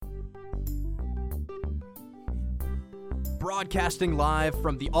Broadcasting live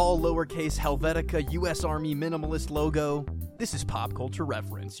from the all-lowercase Helvetica U.S. Army minimalist logo, this is Pop Culture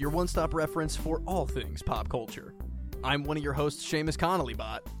Reference, your one-stop reference for all things pop culture. I'm one of your hosts, Seamus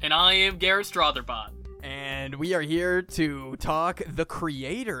Connolly-Bot. And I am Garrett Strotherbot. And we are here to talk The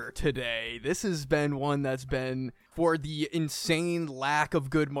Creator today. This has been one that's been, for the insane lack of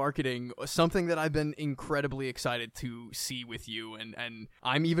good marketing, something that I've been incredibly excited to see with you, and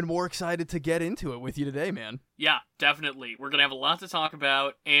I'm even more excited to get into it with you today, man. Yeah, definitely. We're going to have a lot to talk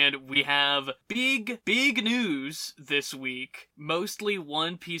about, and we have big news this week. Mostly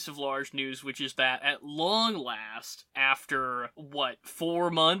one piece of large news, which is that at long last, after,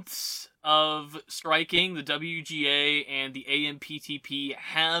 4 months of striking, the WGA and the AMPTP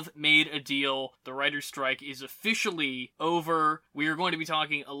have made a deal. The writer's strike is officially over. We are going to be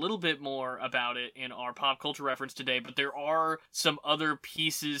talking a little bit more about it in our pop culture reference today, but there are some other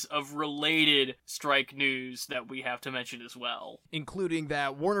pieces of related strike news that we have to mention as well. Including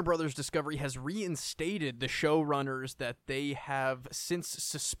that Warner Brothers Discovery has reinstated the showrunners that they have since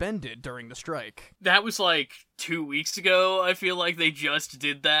suspended during the strike. That was like 2 weeks ago. I feel like they just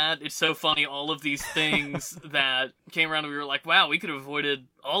did that. It's so funny, all of these things that came around and we were like, wow, we could have avoided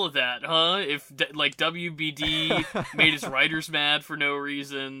all of that, huh? If, WBD made his writers mad for no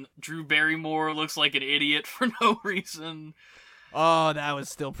reason, Drew Barrymore looks like an idiot for no reason. Oh, that was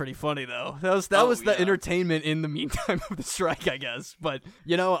still pretty funny, though. That was the entertainment in the meantime of the strike, I guess. But,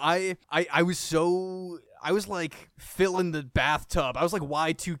 you know, I was like filling the bathtub. I was like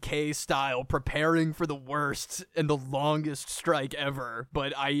Y2K style, preparing for the worst and the longest strike ever.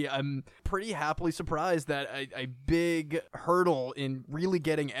 But I am pretty happily surprised that a big hurdle in really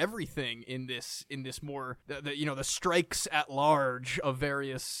getting everything in this more the strikes at large of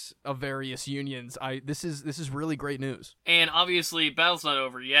various unions. This is really great news. And obviously, battle's not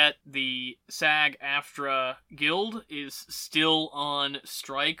over yet. The SAG-AFTRA Guild is still on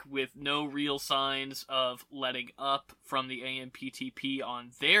strike with no real signs of letting up from the AMPTP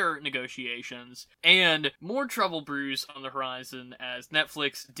on their negotiations, and more trouble brews on the horizon as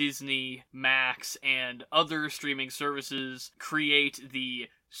Netflix, Disney, Max, and other streaming services create the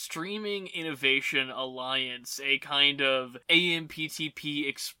Streaming Innovation Alliance, a kind of AMPTP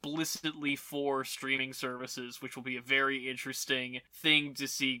explicitly for streaming services, which will be a very interesting thing to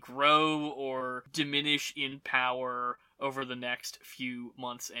see grow or diminish in power over the next few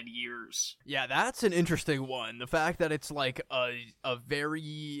months and years. Yeah, that's an interesting one. The fact that it's like a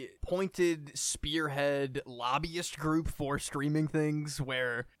very pointed spearhead lobbyist group for streaming things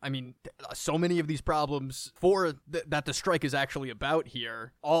where, I mean, so many of these problems that the strike is actually about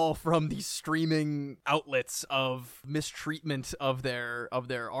here, all from these streaming outlets of mistreatment of their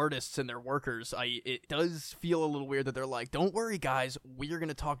artists and their workers. It does feel a little weird that they're like, don't worry guys, we're going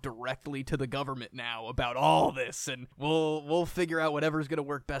to talk directly to the government now about all this, and we'll figure out whatever's going to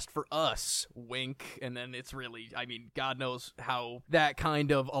work best for us, wink. And then it's really, I mean, God knows how that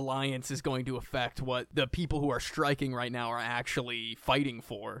kind of alliance is going to affect what the people who are striking right now are actually fighting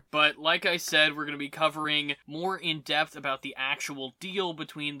for. But like I said, we're going to be covering more in depth about the actual deal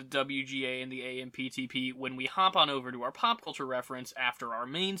between the WGA and the AMPTP when we hop on over to our pop culture reference after our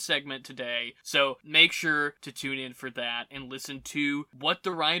main segment today. So make sure to tune in for that and listen to what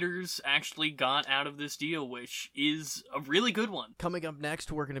the writers actually got out of this deal, which is a really good one. Coming up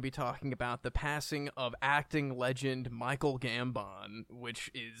next, we're going to be talking about the passing of acting legend Michael Gambon,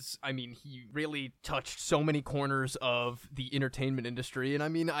 which is, I mean, he really touched so many corners of the entertainment industry, and I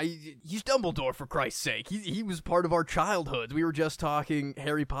mean, he's Dumbledore, for Christ's sake. He was part of our childhood. We were just talking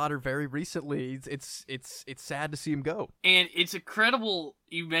Harry Potter very recently. It's sad to see him go. And it's incredible.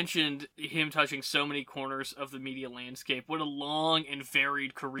 You mentioned him touching so many corners of the media landscape. What a long and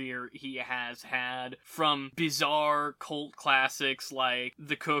varied career he has had, from bizarre cult classics like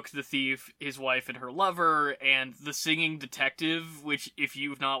The Cook, the Thief, His Wife and Her Lover, and The Singing Detective, which, if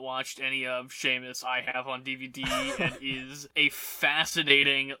you've not watched any of, Seamus, I have on DVD, and is a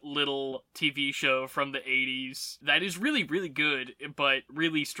fascinating little TV show from the 80s that is really, really good, but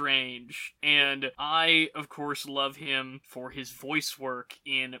really strange. And I, of course, love him for his voice work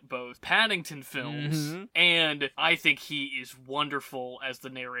in both Paddington films, and I think he is wonderful as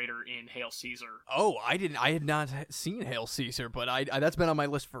the narrator in Hail Caesar. Oh, I had not seen Hail Caesar, but I that's been on my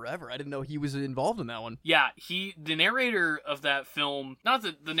list forever. I didn't know he was involved in that one. Yeah, the narrator of that film, not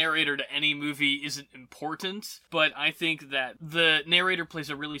that the narrator to any movie isn't important, but I think that the narrator plays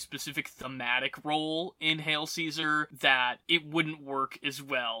a really specific thematic role in Hail Caesar that it wouldn't work as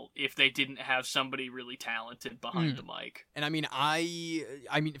well if they didn't have somebody really talented behind the mic. And I mean, I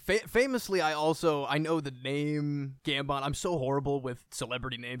I mean, famously, I know the name Gambon. I'm so horrible with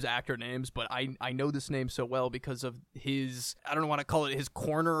celebrity names, actor names, but I know this name so well because of his, I don't want to call it his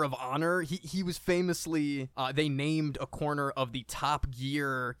corner of honor. He was famously, they named a corner of the Top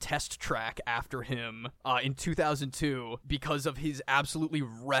Gear test track after him in 2002 because of his absolutely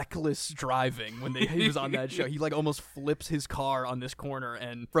reckless driving when he was on that show. He like almost flips his car on this corner,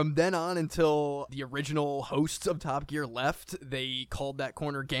 and from then on until the original hosts of Top Gear left, they called that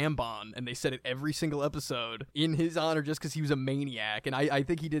corner Gambon, and they said it every single episode in his honor just because he was a maniac. And I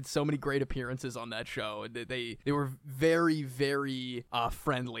think he did so many great appearances on that show. They were very, very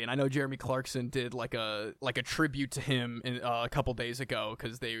friendly, and I know Jeremy Clarkson did like a tribute to him a couple days ago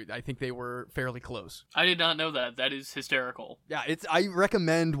because I think they were fairly close. I did not know that. That is hysterical. Yeah, I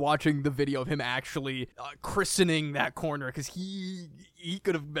recommend watching the video of him actually christening that corner because he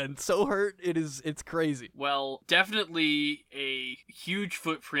could have been so hurt. It's crazy. Well, definitely a huge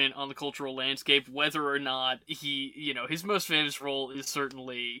footprint on the cultural landscape, whether or not his most famous role is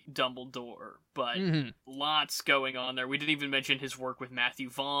certainly Dumbledore, but lots going on there. We didn't even mention his work with Matthew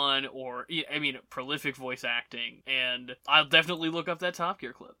Vaughn or, prolific voice acting, and I'll definitely look up that Top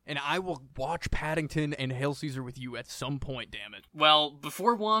Gear clip. And I will watch Paddington and Hail Caesar with you at some point, damn it. Well,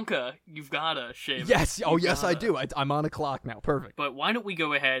 before Wonka, you've gotta shave. Yes, yes, I do. I'm on a clock now. Perfect. But why don't we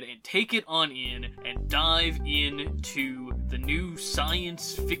go ahead and take it on in and dive into the new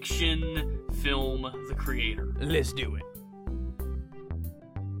science fiction film, The Creator. Let's do it.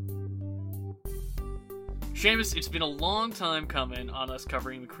 Seamus, it's been a long time coming on us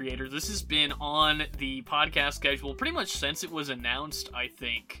covering The Creator. This has been on the podcast schedule pretty much since it was announced, I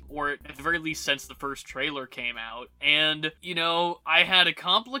think. Or at the very least since the first trailer came out. And, I had a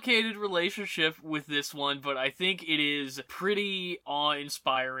complicated relationship with this one, but I think it is pretty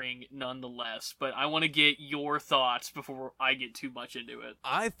awe-inspiring nonetheless. But I want to get your thoughts before I get too much into it.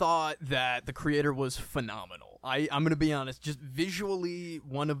 I thought that The Creator was phenomenal. I'm going to be honest, just visually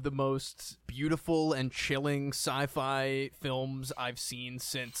one of the most beautiful and chilling sci-fi films I've seen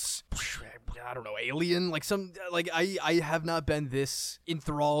since, I don't know, Alien. I have not been this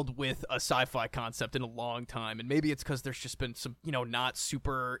enthralled with a sci-fi concept in a long time, and maybe it's because there's just been some, not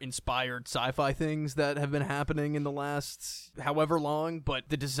super inspired sci-fi things that have been happening in the last however long, but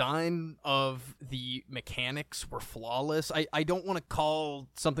the design of the mechanics were flawless. I don't want to call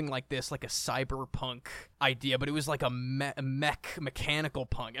something like this like a cyberpunk idea, but it was like a mechanical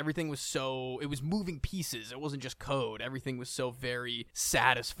punk. Everything was it was moving pieces. It wasn't just code. Everything was so very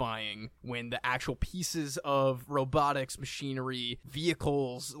satisfying when the actual pieces of robotics, machinery,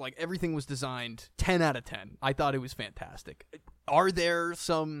 vehicles, everything was designed 10 out of 10. I thought it was fantastic. Are there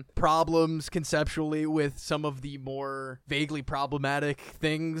some problems conceptually with some of the more vaguely problematic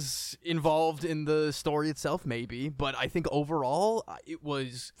things involved in the story itself? Maybe, but I think overall it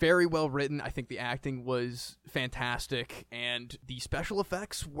was very well written. I think the acting was fantastic, and the special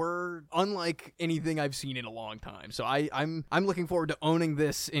effects were unlike anything I've seen in a long time. So I'm looking forward to owning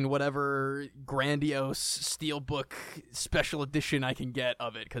this in whatever grandiose steelbook special edition I can get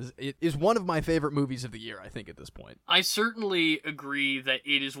of it, because it is one of my favorite movies of the year, I think, at this point. I certainly agree that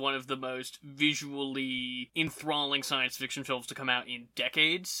it is one of the most visually enthralling science fiction films to come out in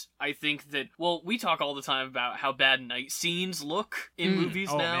decades. I think that, we talk all the time about how bad night scenes look in movies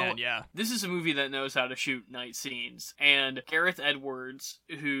now. Man, yeah. This is a movie that knows how to shoot night scenes, and Gareth Edwards,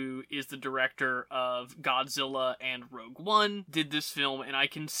 who is the director of Godzilla and Rogue One, did this film, and I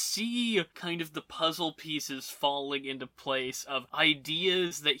can see kind of the puzzle pieces falling into place of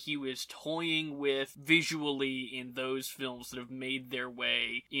ideas that he was toying with visually in those films that have made their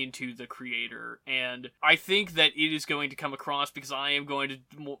way into The Creator. And I think that it is going to come across, because I am going to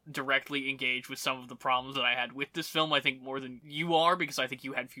directly engage with some of the problems that I had with this film, I think more than you are, because I think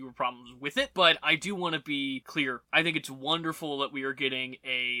you had fewer problems with it. But I do want to be clear. I think it's wonderful that we are getting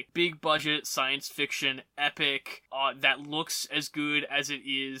a big budget science fiction epic that looks as good as it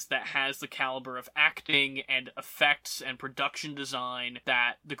is, that has the caliber of acting and effects and production design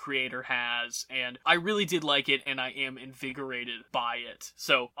that The Creator has. And I really did like it, and I am invigorated by it.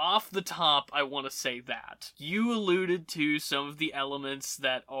 So off the top, I want to say that you alluded to some of the elements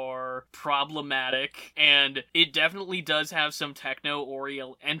that are problematic, and it definitely does have some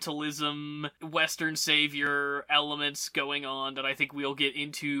techno-orientalism, Western savior elements going on that I think we'll get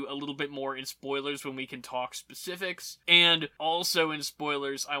into a little bit more in spoilers when we can talk specifics. And also in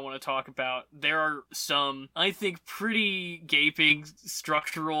spoilers, I want to talk about, there are some, I think, pretty gaping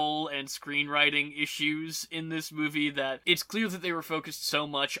structural and screenwriting issues in this movie that it it's clear that they were focused so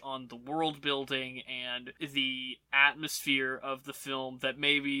much on the world building and the atmosphere of the film that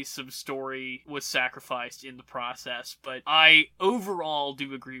maybe some story was sacrificed in the process. But I overall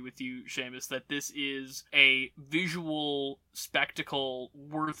do agree with you, Seamus, that this is a visual spectacle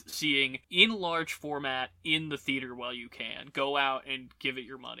worth seeing in large format in the theater while you can. Go out and give it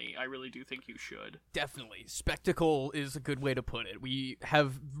your money. I really do think you should. Definitely. Spectacle is a good way to put it. We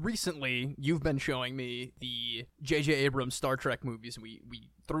have recently, you've been showing me the J.J. Abrams Star Trek movies, and we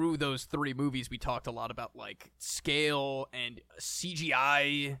through those 3 movies, we talked a lot about, like, scale and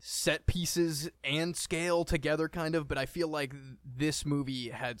CGI set pieces and scale together, kind of, but I feel like this movie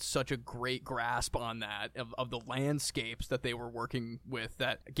had such a great grasp on that, of the landscapes that they were working with,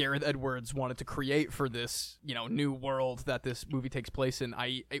 that Gareth Edwards wanted to create for this, new world that this movie takes place in.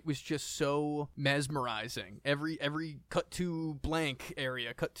 It was just so mesmerizing. Every cut to blank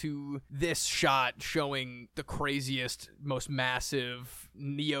area, cut to this shot showing the craziest, most massive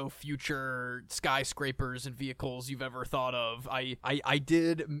neo-future skyscrapers and vehicles you've ever thought of.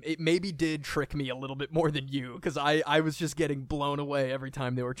 It maybe did trick me a little bit more than you, because I was just getting blown away every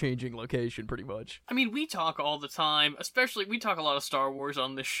time they were changing location, pretty much. I mean, we talk all the time, especially, we talk a lot of Star Wars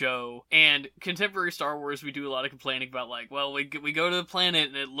on this show, and contemporary Star Wars, we do a lot of complaining about, like, well, we go to the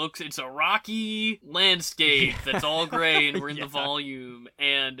planet, and it's a rocky landscape that's all gray, and we're in the volume,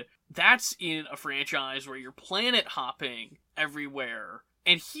 and that's in a franchise where you're planet hopping everywhere.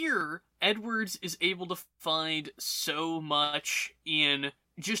 And here, Edwards is able to find so much in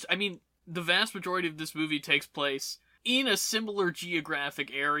the vast majority of this movie takes place in a similar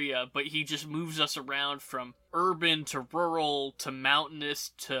geographic area, but he just moves us around from urban to rural to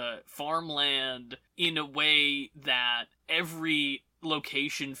mountainous to farmland in a way that every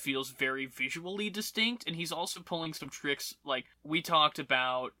location feels very visually distinct. And he's also pulling some tricks like we talked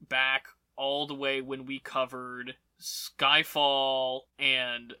about back all the way when we covered Skyfall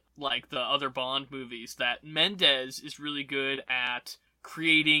and like the other Bond movies, that Mendes is really good at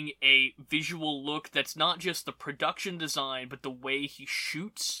creating a visual look that's not just the production design, but the way he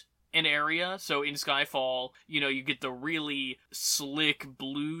shoots an area. So in Skyfall, you get the really slick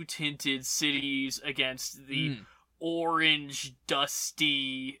blue tinted cities against the orange,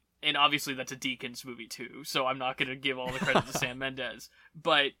 dusty, and obviously that's a Deakins movie too, so I'm not going to give all the credit to Sam Mendes.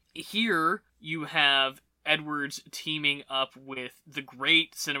 But here you have Edwards teaming up with the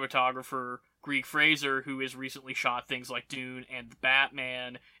great cinematographer Greig Fraser, who has recently shot things like Dune and The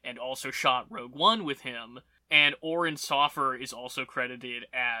Batman, and also shot Rogue One with him. And Oren Soffer is also credited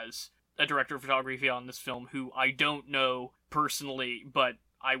as a director of photography on this film, who I don't know personally, but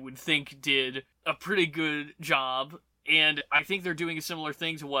I would think did a pretty good job. And I think they're doing a similar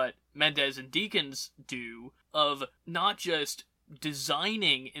thing to what Mendes and Deakins do, of not just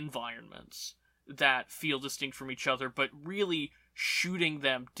designing environments that feel distinct from each other, but really shooting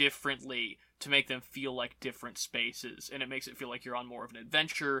them differently to make them feel like different spaces. And it makes it feel like you're on more of an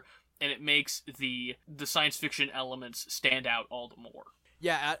adventure, and it makes the science fiction elements stand out all the more.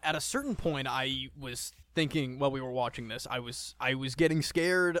 Yeah, at a certain point, I was thinking while we were watching this, I was getting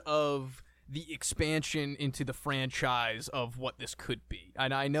scared of the expansion into the franchise of what this could be.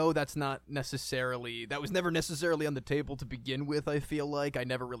 And I know that was never necessarily on the table to begin with, I feel like. I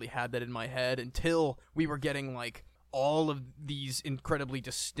never really had that in my head until we were getting, like, all of these incredibly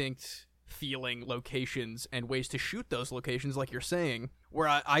distinct feeling locations and ways to shoot those locations, like you're saying, where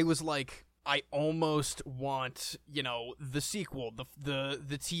I was like, I almost want, the sequel, the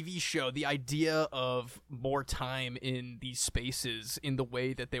TV show, the idea of more time in these spaces in the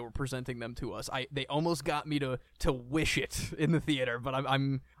way that they were presenting them to us. They almost got me to wish it in the theater, but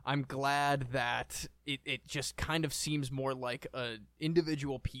I'm glad that it just kind of seems more like an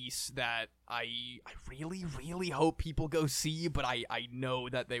individual piece that I really, really hope people go see, but I know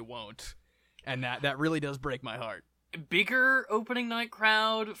that they won't. And that really does break my heart. Bigger opening night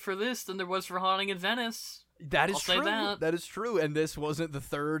crowd for this than there was for Haunting in Venice. That is I'll true. say that. That is true. And this wasn't the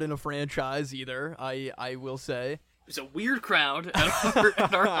third in a franchise either, I will say. It was a weird crowd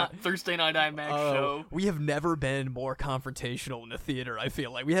at our Thursday night IMAX show. We have never been more confrontational in a theater, I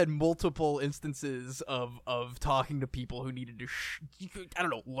feel like. We had multiple instances of talking to people who needed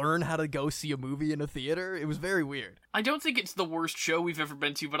to, learn how to go see a movie in a theater. It was very weird. I don't think it's the worst show we've ever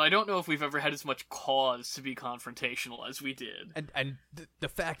been to, but I don't know if we've ever had as much cause to be confrontational as we did. And the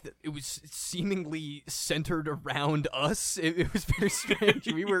fact that it was seemingly centered around us, it was very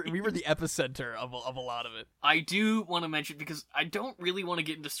strange. we were the epicenter of a lot of it. I do want to mention, because I don't really want to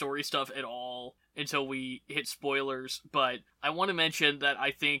get into story stuff at all until we hit spoilers, but I want to mention that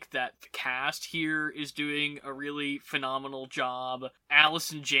I think that the cast here is doing a really phenomenal job.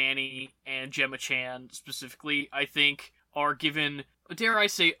 Allison Janney and Gemma Chan specifically, I think, are given, dare I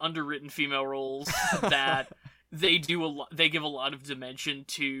say, underwritten female roles that they give a lot of dimension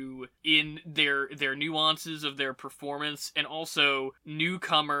to in their nuances of their performance. And also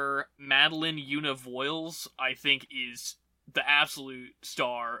newcomer Madeline Una Voiles, I think, is the absolute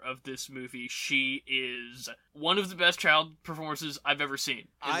star of this movie. She is one of the best child performances I've ever seen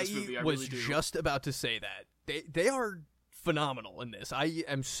in this movie. I was really do. just about to say that. They are phenomenal in this. I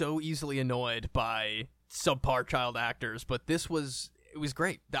am so easily annoyed by subpar child actors, but it was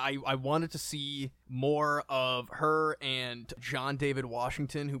great. I wanted to see more of her and John David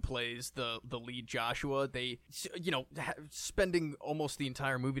Washington, who plays the lead Joshua. They, spending almost the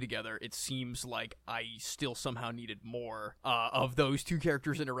entire movie together, it seems like I still somehow needed more of those two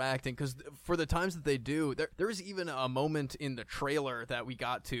characters interacting, because for the times that they do, there was even a moment in the trailer that we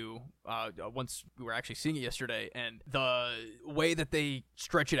got to once we were actually seeing it yesterday, and the way that they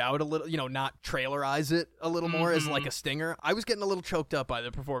stretch it out a little, not trailerize it a little more as like a stinger, I was getting a little choked up by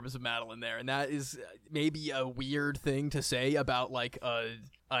the performance of Madeline there, and that is maybe a weird thing to say about like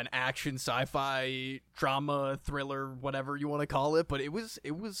an action sci-fi drama thriller, whatever you want to call it, but it was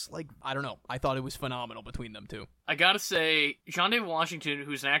like, I don't know, I thought it was phenomenal between them two. I gotta say, John David Washington,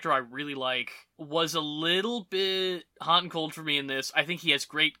 who's an actor I really like, was a little bit hot and cold for me in this. I think he has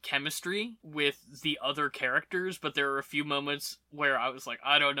great chemistry with the other characters, but there are a few moments where I was like,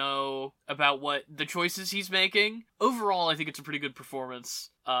 I don't know about what the choices he's making. Overall, I think it's a pretty good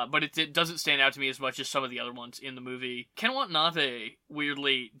performance, but it doesn't stand out to me as much as some of the other ones in the movie. Ken Watanabe,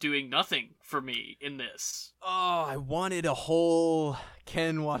 weirdly, doing nothing for me in this. Oh, I wanted a whole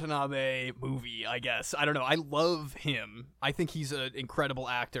Ken Watanabe movie, I guess. I don't know. I love him. I think he's an incredible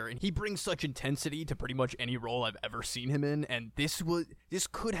actor, and he brings such intensity to pretty much any role I've ever seen him in, and this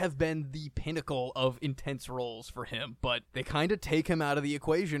could have been the pinnacle of intense roles for him, but they kind of take him out of the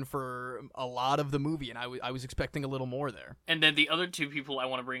equation for a lot of the movie, and I was expecting a little more there. And then the other two people I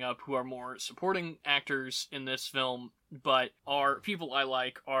want to bring up who are more supporting actors in this film, but are people I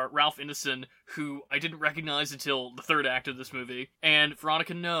like, are Ralph Ineson, who I didn't recognize until the third act of this movie, and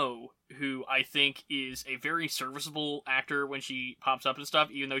Veronica Ngo, who I think is a very serviceable actor when she pops up and stuff,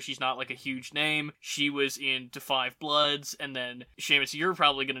 even though she's not like a huge name. She was in To Five Bloods, and then, Seamus, you're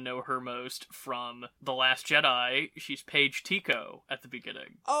probably going to know her most from The Last Jedi. She's Paige Tico at the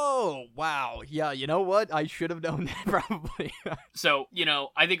beginning. Oh, wow. Yeah, you know what? I should have known that, probably. So,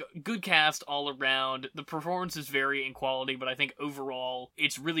 I think good cast all around. The performance is very in quality, but I think overall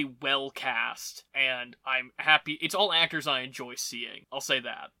it's really well cast, and I'm happy. It's all actors I enjoy seeing. I'll say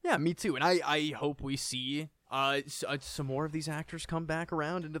that. Yeah, me too. And I hope we see some more of these actors come back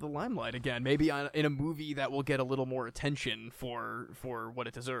around into the limelight again. Maybe in a movie that will get a little more attention for what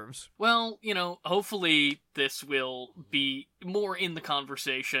it deserves. Well, hopefully this will be more in the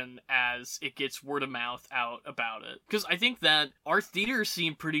conversation as it gets word of mouth out about it. Because I think that our theaters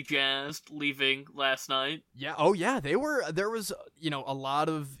seemed pretty jazzed leaving last night. Yeah. Oh, yeah. There was, a lot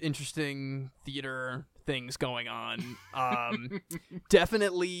of interesting theater things going on.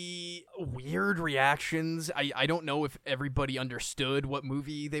 Definitely weird reactions. I don't know if everybody understood what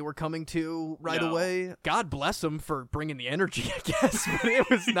movie they were coming to right away. God bless them for bringing the energy, I guess, but it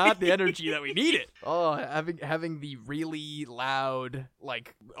was not the energy that we needed. Oh, having the really loud,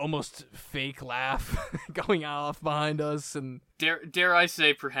 like almost fake laugh going off behind us, and dare I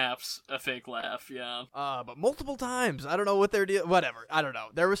say perhaps a fake laugh, yeah. But multiple times. I don't know what they're doing. Whatever. I don't know.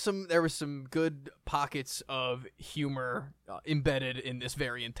 There was some good pockets of humor embedded in this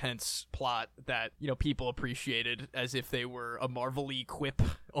very intense plot that, people appreciated as if they were a Marvel-y quip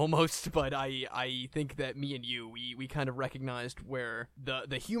almost, but I think that me and you, we kind of recognized where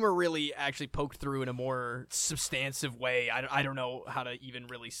the humor really actually poked through in a more substantive way. I don't know how to even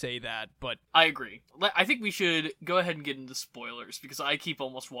really say that, but I agree. I think we should go ahead and get into spoilers, because I keep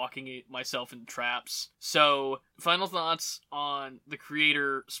almost walking myself in traps. So, final thoughts on The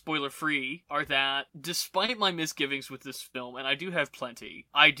Creator, spoiler-free, are that despite my misgivings with this film, and I do have plenty,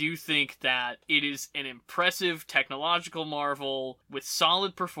 I do think that it is an impressive technological marvel with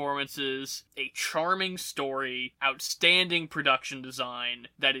solid performances, a charming story, outstanding production design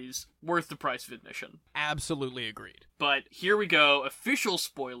that is worth the price of admission. Absolutely agreed. But here we go, official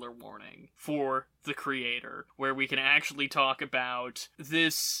spoiler warning for The Creator, where we can actually talk about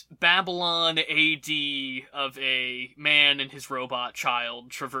this Babylon AD of a man and his robot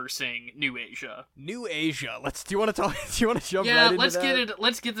child traversing New Asia. New Asia. Do you want to jump right into that?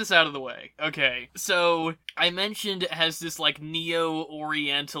 Let's get this out of the way. Okay, so I mentioned it has this like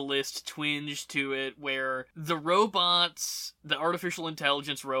neo-orientalist twinge to it, where the robots, the artificial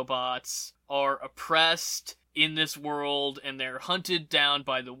intelligence robots, are oppressed in this world, and they're hunted down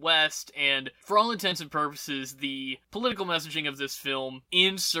by the West, and for all intents and purposes, the political messaging of this film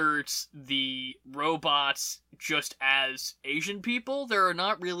inserts the robots just as Asian people.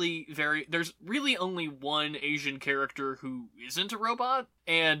 There's really only one Asian character who isn't a robot,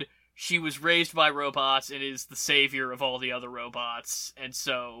 and she was raised by robots and is the savior of all the other robots. And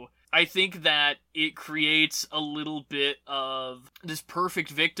so I think that it creates a little bit of this perfect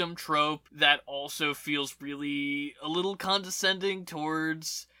victim trope that also feels really a little condescending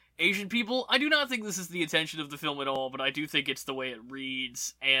towards Asian people. I do not think this is the intention of the film at all, but I do think it's the way it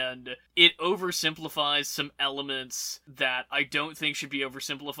reads, and it oversimplifies some elements that I don't think should be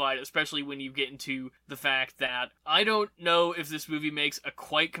oversimplified, especially when you get into the fact that I don't know if this movie makes a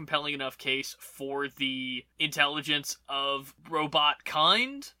quite compelling enough case for the intelligence of robot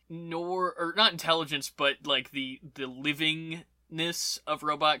kind, or not intelligence, but like the livingness of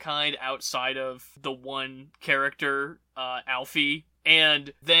robot kind outside of the one character, Alfie.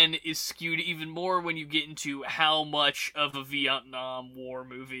 And then is skewed even more when you get into how much of a Vietnam War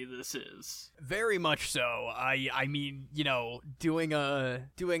movie this is. Very much so. I mean, you know, doing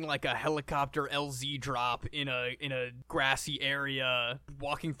like a helicopter LZ drop in a grassy area,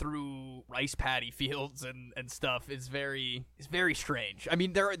 walking through rice paddy fields and stuff is very strange. I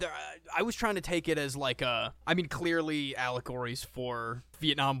mean, I was trying to take it as like clearly allegories for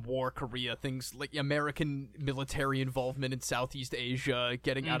Vietnam War, Korea, things like American military involvement in Southeast Asia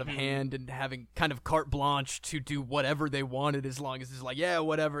getting out of hand and having kind of carte blanche to do whatever they wanted, as long as it's like, yeah,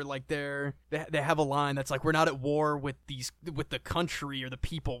 whatever, like they have a line that's like, we're not at war with the country or the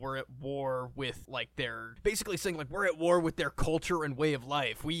people, we're at war with, like, they're basically saying, like, we're at war with their culture and way of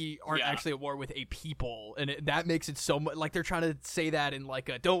life. We aren't actually at war with a people, and that makes it so much like they're trying to say that in like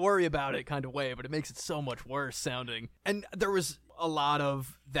a don't worry about it kind of way, but it makes it so much worse sounding. And there was a lot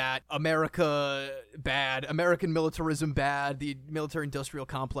of that America bad, American militarism bad, the military-industrial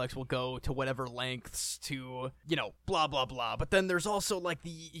complex will go to whatever lengths to, you know, blah, blah, blah. But then there's also, like,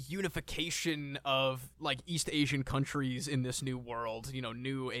 the unification of, like, East Asian countries in this new world, you know,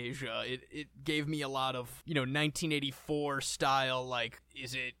 new Asia. It gave me a lot of, you know, 1984 style, like,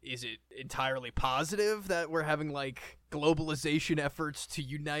 is it entirely positive that we're having, like, globalization efforts to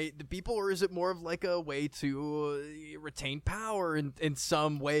unite the people, or is it more of like a way to retain power in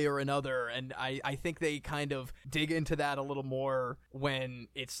some way or another? And I think they kind of dig into that a little more when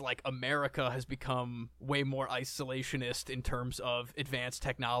it's like America has become way more isolationist in terms of advanced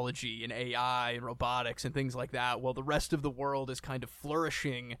technology and AI and robotics and things like that, while the rest of the world is kind of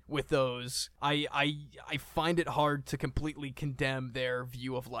flourishing with those. I find it hard to completely condemn their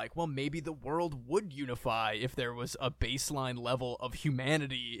view of like, well, maybe the world would unify if there was a baseline level of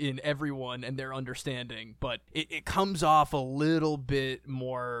humanity in everyone and their understanding, but it comes off a little bit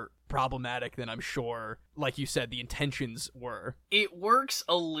more problematic than I'm sure, like you said, the intentions were. It works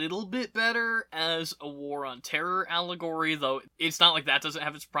a little bit better as a war on terror allegory, though it's not like that doesn't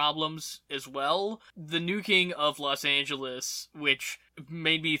have its problems as well. The nuking of Los Angeles, which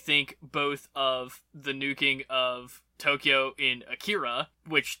made me think both of the nuking of Tokyo in Akira,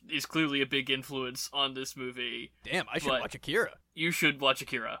 which is clearly a big influence on this movie. Damn, I should watch Akira. You should watch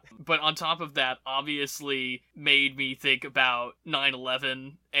Akira. But on top of that, obviously made me think about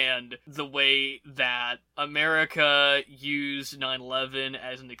 9/11 and the way that America used 9/11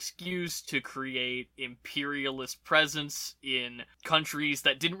 as an excuse to create imperialist presence in countries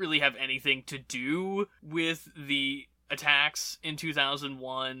that didn't really have anything to do with the attacks in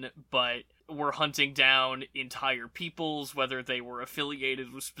 2001, but were hunting down entire peoples, whether they were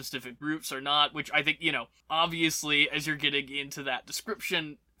affiliated with specific groups or not, which I think, you know, obviously, as you're getting into that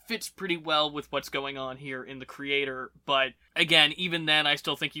description, fits pretty well with what's going on here in The Creator. But again, even then, I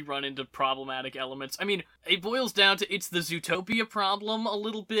still think you run into problematic elements. I mean, it boils down to, it's the Zootopia problem a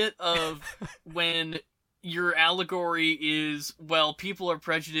little bit of when your allegory is, well, people are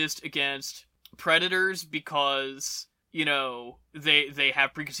prejudiced against predators because, you know, they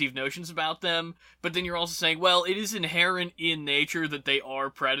have preconceived notions about them, but then you're also saying, well, it is inherent in nature that they are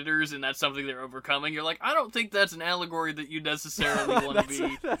predators, and that's something they're overcoming. You're like, I don't think that's an allegory that you necessarily want to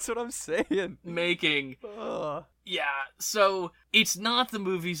be... That's what I'm saying. ...making. Yeah, so it's not the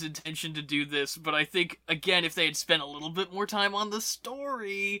movie's intention to do this, but I think, again, if they had spent a little bit more time on the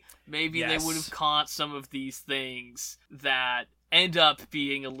story, maybe they would have caught some of these things that end up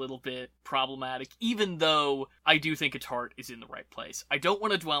being a little bit problematic, even though I do think its heart is in the right place. I don't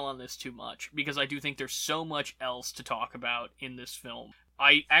want to dwell on this too much, because I do think there's so much else to talk about in this film.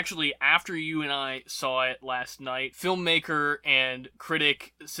 I actually, after you and I saw it last night, filmmaker and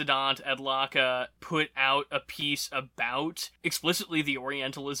critic Siddhant Adlakha put out a piece about explicitly the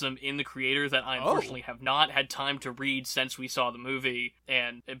Orientalism in the creator that I unfortunately have not had time to read since we saw the movie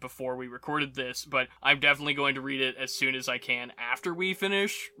and before we recorded this, but I'm definitely going to read it as soon as I can after we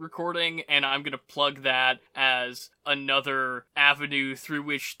finish recording, and I'm going to plug that as another avenue through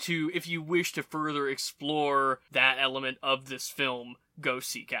which to, if you wish to further explore that element of this film, go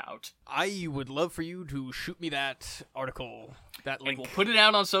seek out. I would love for you to shoot me that article, that link. And we'll put it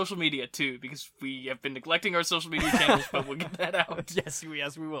out on social media too, because we have been neglecting our social media channels, but we'll get that out.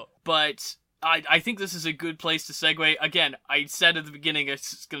 Yes, we will. But I think this is a good place to segue. Again, I said at the beginning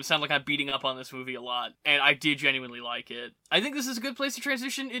it's going to sound like I'm beating up on this movie a lot, and I did genuinely like it. I think this is a good place to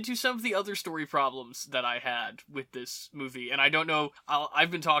transition into some of the other story problems that I had with this movie. And I don't know, I've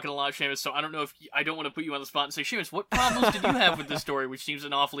been talking a lot, Seamus, so I don't know if, I don't want to put you on the spot and say, Seamus, what problems did you have with this story, which seems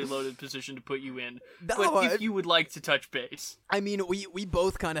an awfully loaded position to put you in. But if you would like to touch base. I mean, we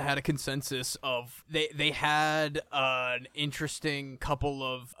both kind of had a consensus of, they had an interesting couple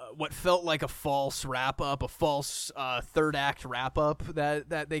of what felt like a false wrap-up, a false third act wrap-up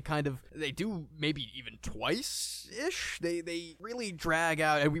that they do maybe even twice-ish. They really drag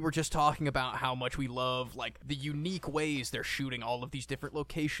out, and we were just talking about how much we love like the unique ways they're shooting all of these different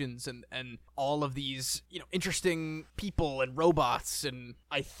locations and all of these, you know, interesting people and robots, and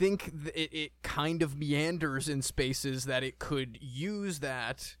I think it kind of meanders in spaces that it could use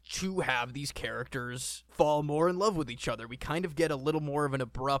that to have these characters fall more in love with each other. We kind of get a little more of an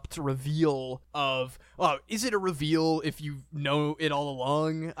abrupt reveal of, oh, is it a reveal if you know it all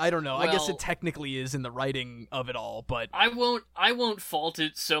along? I don't know. Well, I guess it technically is in the writing of it all, but I won't fault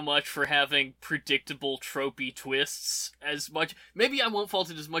it so much for having predictable tropey twists as much. Maybe I won't fault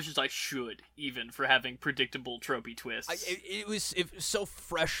it as much as I should, even, for having predictable tropey twists. It was so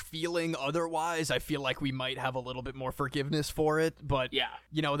fresh feeling otherwise. I feel like we might have a little bit more forgiveness for it, but yeah,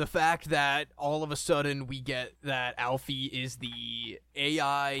 you know, the fact that all of a sudden we get that Alfie is the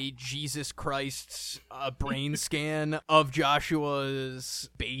AI Jesus Christ's brain scan of Joshua's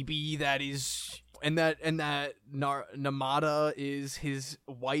baby that is, and that Namada is his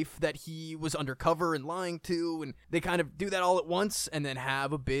wife that he was undercover and lying to, and they kind of do that all at once and then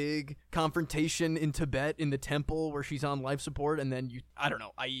have a big confrontation in Tibet in the temple where she's on life support, and then I don't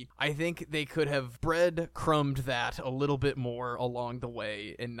know, I think they could have breadcrumbed that a little bit more along the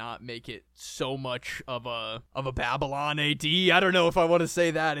way and not make it so much of a Babylon AD. I don't know if I want to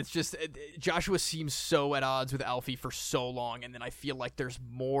say that. It's just Joshua seems so at odds with Alfie for so long, and then I feel like there's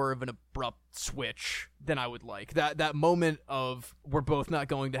more of an abrupt switch than I would like. That moment of we're both not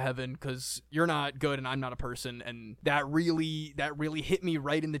going to heaven because you're not good and I'm not a person, and that really hit me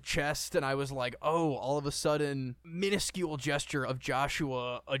right in the chest, and I was like, oh, all of a sudden, minuscule gesture of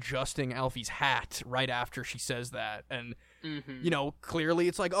Joshua adjusting Alfie's hat right after she says that, and you know, clearly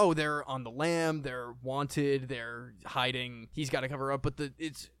it's like, oh, they're on the lam, they're wanted, they're hiding, he's got to cover up, but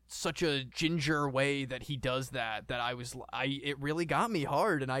it's such a ginger way that he does that it really got me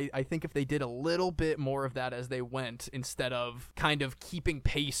hard, and I think if they did a little bit more of that as they went, instead of kind of keeping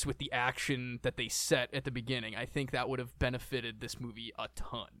pace with the action that they set at the beginning, I think that would have benefited this movie a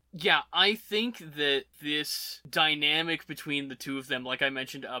ton. Yeah, I think that this dynamic between the two of them, like I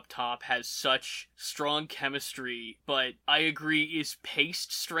mentioned up top, has such strong chemistry, but I agree is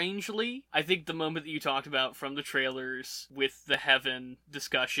paced strangely. I think the moment that you talked about from the trailers with the heaven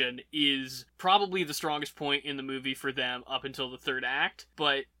discussion is probably the strongest point in the movie for them up until the third act,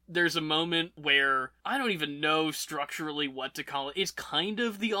 but there's a moment where I don't even know structurally what to call it. It's kind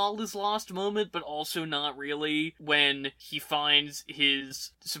of the all is lost moment, but also not really, when he finds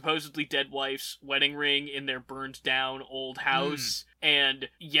his supposedly dead wife's wedding ring in their burned down old house and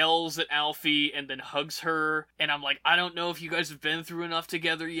yells at Alfie and then hugs her, and I'm like, I don't know if you guys have been through enough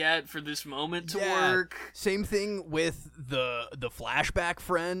together yet for this moment to work. Same thing with the flashback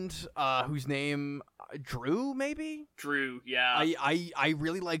friend, whose name Drew, maybe? Drew, yeah. I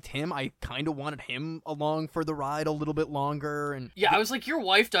really liked him. I kind of wanted him along for the ride a little bit longer. And yeah, I was like, your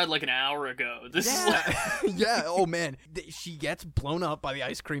wife died like an hour ago. This is like... yeah, oh man. She gets blown up by the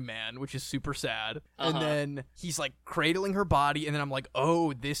ice cream man, which is super sad. And then he's like cradling her body, and then I'm like,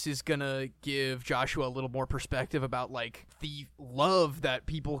 oh, this is gonna give Joshua a little more perspective about like the love that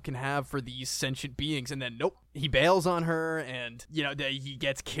people can have for these sentient beings. And then nope, he bails on her, and you know, he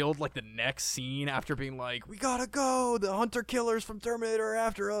gets killed like the next scene after being like, we gotta go, the hunter killers from Terminator are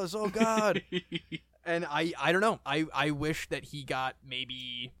after us, oh god. And I don't know. I wish that he got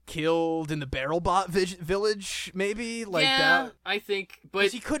maybe killed in the Barrelbot village, maybe like that. I think, but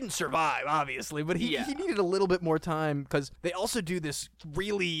because he couldn't survive, obviously. But he needed a little bit more time because they also do this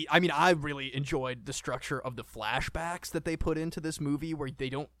really. I mean, I really enjoyed the structure of the flashbacks that they put into this movie, where they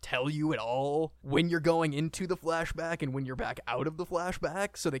don't tell you at all when you're going into the flashback and when you're back out of the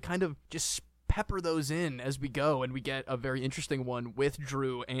flashback. So they kind of just pepper those in as we go, and we get a very interesting one with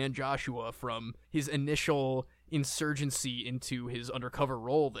Drew and Joshua from his initial insurgency into his undercover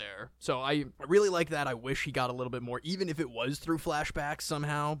role there. So I really like that. I wish he got a little bit more, even if it was through flashbacks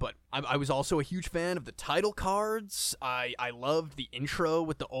somehow. But I was also a huge fan of the title cards. I loved the intro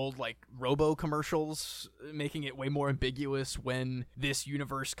with the old like Robo commercials, making it way more ambiguous when this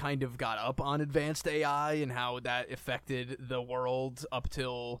universe kind of got up on advanced AI and how that affected the world up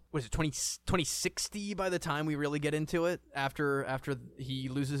till, what is it, 2060 by the time we really get into it, after he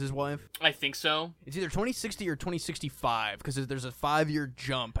loses his wife? I think so. It's either 2060 or 2065, because there's a 5-year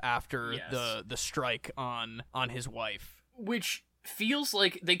jump after the strike on his wife. Which feels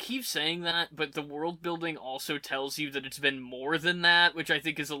like they keep saying that, but the world building also tells you that it's been more than that, which I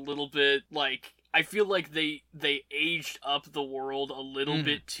think is a little bit like, I feel like they aged up the world a little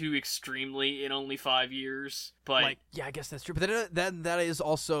bit too extremely in only 5 years. But like, yeah, I guess that's true. But that is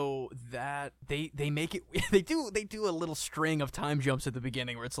also that they make it they do a little string of time jumps at the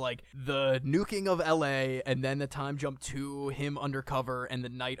beginning where it's like the nuking of LA and then the time jump to him undercover and the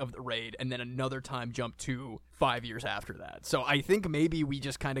night of the raid and then another time jump to 5 years after that. So I think maybe we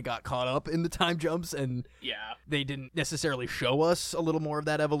just kind of got caught up in the time jumps and they didn't necessarily show us a little more of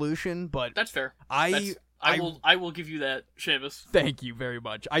that evolution, but that's fair. I will give you that, Seamus. Thank you very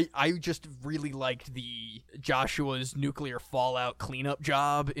much. I just really liked the Joshua's nuclear fallout cleanup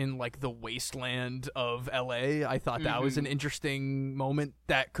job in like the wasteland of LA. I thought that was an interesting moment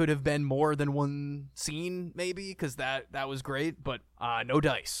that could have been more than one scene, maybe, because that was great. But no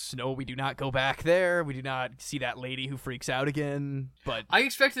dice. No, we do not go back there. We do not see that lady who freaks out again. But I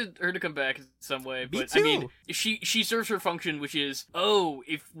expected her to come back in some way. Me but too. I mean, she serves her function, which is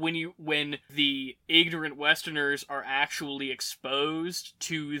when the ignorant Westerners are actually exposed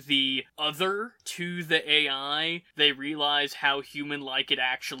to the AI, they realize how human-like it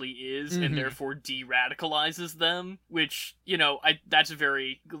actually is, and therefore de-radicalizes them. Which, that's a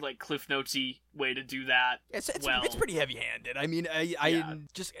very like Cliff Notesy way to do that. It's pretty heavy-handed. I mean, I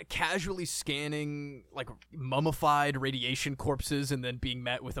just casually scanning like mummified radiation corpses and then being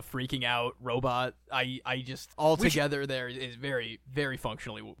met with a freaking out robot. I just altogether there is very, very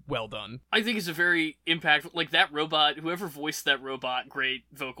functionally well done. I think it's a very impactful, like that robot, whoever voiced that robot, great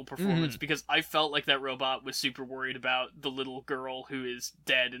vocal performance, because I felt like that robot was super worried about the little girl who is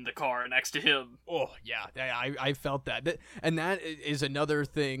dead in the car next to him. Oh yeah, I felt that. And that is another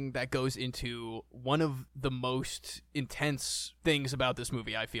thing that goes into one of the most intense things about this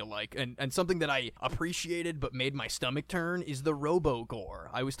movie, I feel like, and something that I appreciated but made my stomach turn is the robo-gore.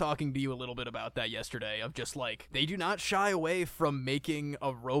 I was talking to you a little bit about that yesterday, of just like, they do not shy away from making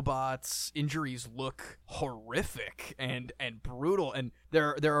a robot's injuries look horrific and brutal, and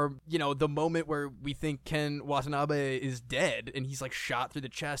there are, the moment where we think Ken Watanabe is dead and he's like shot through the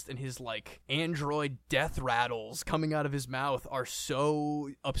chest and his like android death rattles coming out of his mouth are so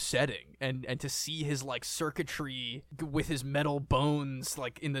upsetting, and to see his like circuitry with his metal bones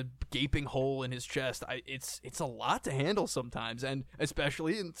like in the gaping hole in his chest, it's a lot to handle sometimes, and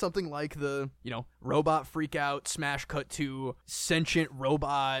especially in something like the robot freak out smash cut to sentient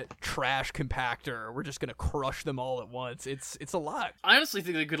robot trash compactor. We're just gonna crush them all at once. It's a lot. I honestly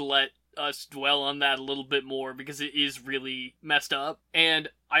think they could have let us dwell on that a little bit more, because it is really messed up. And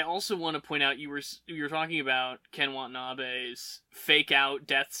I also want to point out, you were talking about Ken Watanabe's fake out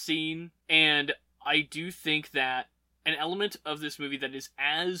death scene, and I do think that an element of this movie that is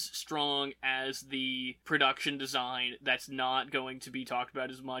as strong as the production design that's not going to be talked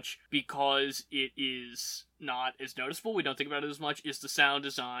about as much because it is not as noticeable, we don't think about it as much, is the sound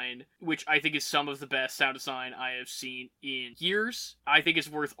design, which I think is some of the best sound design I have seen in years. I think it's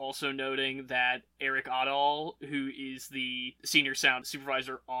worth also noting that Eric Adal, who is the senior sound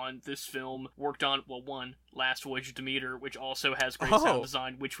supervisor on this film, worked on, Last Voyage of Demeter, which also has great sound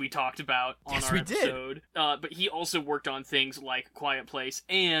design, which we talked about on our episode. But he also worked on things like Quiet Place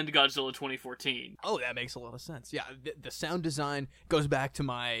and Godzilla 2014. Oh, that makes a lot of sense. Yeah, the sound design goes back to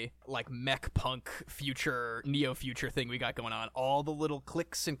my like mech punk future future, neo-future thing we got going on. All the little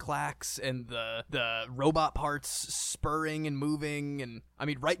clicks and clacks and the robot parts spurring and moving, and I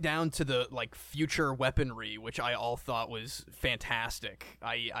mean, right down to the like future weaponry, which I all thought was fantastic.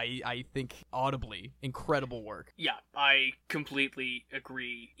 I think audibly incredible work. Yeah, I completely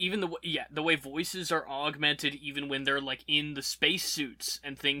agree. Even the way voices are augmented, even when they're like in the spacesuits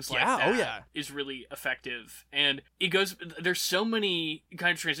and things like that, is really effective. And there's so many,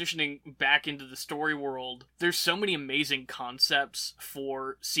 kind of transitioning back into the story world, there's so many amazing concepts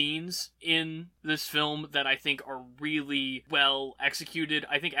for scenes in this film that I think are really well executed.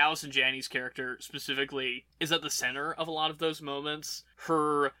 I think Allison Janney's character specifically is at the center of a lot of those moments.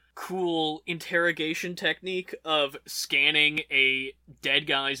 Her cool interrogation technique of scanning a dead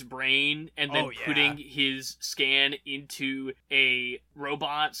guy's brain and then putting his scan into a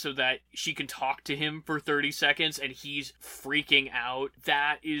robot so that she can talk to him for 30 seconds and he's freaking out.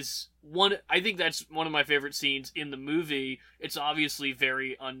 I think that's one of my favorite scenes in the movie. It's obviously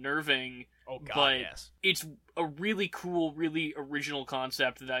very unnerving. Oh God, but yes. It's a really cool, really original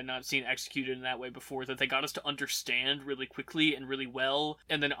concept that I've not seen executed in that way before, that they got us to understand really quickly and really well,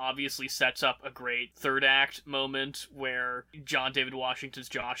 and then obviously sets up a great third act moment where John David Washington's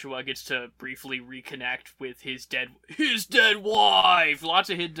Joshua gets to briefly reconnect with his dead wife. Lots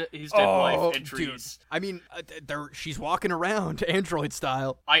of his dead wife entries. Dude. I mean, she's walking around android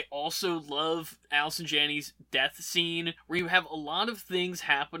style. I also love Allison Janney's death scene, where you have a lot of things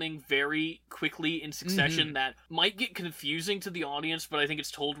happening very quickly in succession that might get confusing to the audience, but I think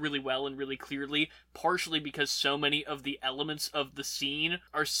it's told really well and really clearly, partially because so many of the elements of the scene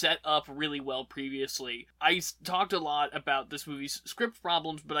are set up really well previously. I talked a lot about this movie's script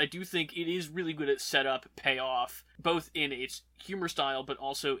problems, but I do think it is really good at setup, payoff, both in its humor style, but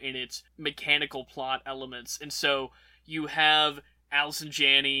also in its mechanical plot elements. And so you have Allison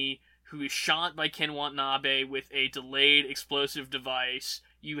Janney, who is shot by Ken Watanabe with a delayed explosive device.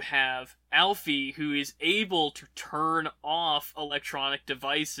 You have Alfie, who is able to turn off electronic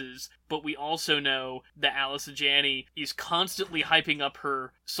devices, but we also know that Allison Janney is constantly hyping up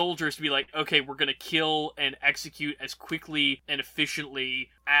her soldiers to be like, okay, we're gonna kill and execute as quickly and efficiently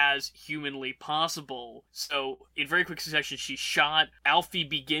as humanly possible. So, in very quick succession, she's shot. Alfie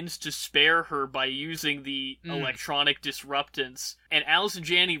begins to spare her by using the electronic disruptants, and Allison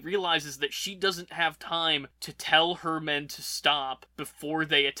Janney realizes that she doesn't have time to tell her men to stop before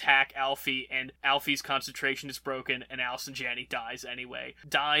they attack Alfie, and Alfie's concentration is broken, and Allison Janney dies anyway.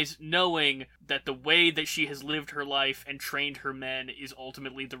 Dies knowing that the way that she has lived her life and trained her men is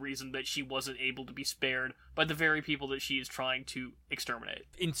ultimately the reason that she wasn't able to be spared by the very people that she is trying to exterminate.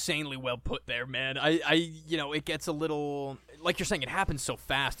 Insanely well put there, man. It gets a little, like you're saying, it happens so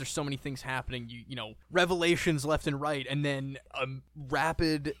fast. There's so many things happening, revelations left and right, and then a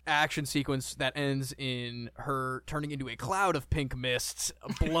rapid action sequence that ends in her turning into a cloud of pink mists,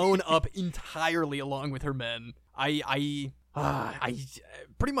 blown up entirely along with her men. I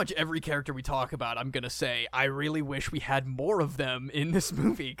pretty much every character we talk about, I'm gonna say, I really wish we had more of them in this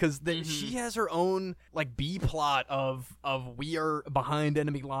movie, because she has her own, like, B-plot of we are behind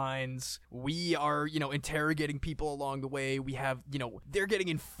enemy lines, we are, interrogating people along the way, we have, they're getting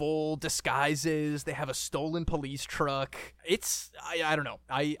in full disguises, they have a stolen police truck. I don't know,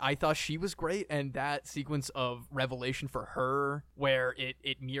 I thought she was great, and that sequence of revelation for her, where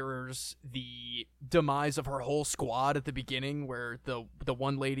it mirrors the demise of her whole squad at the beginning, where the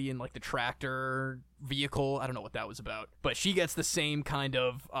one lady in like the tractor vehicle, I don't know what that was about, but she gets the same kind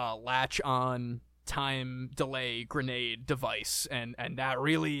of latch on time delay grenade device, and that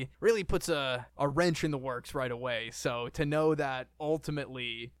really puts a wrench in the works right away. So to know that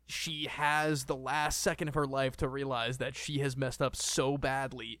ultimately she has the last second of her life to realize that she has messed up so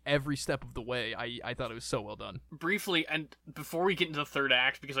badly every step of the way, I thought it was so well done. Briefly, and before we get into the third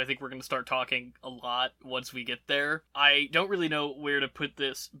act, because I think we're going to start talking a lot once we get there, I don't really know where to put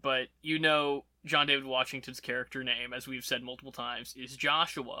this, but John David Washington's character name, as we've said multiple times, is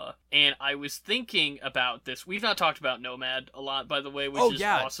Joshua. And I was thinking about this. We've not talked about Nomad a lot, by the way, which is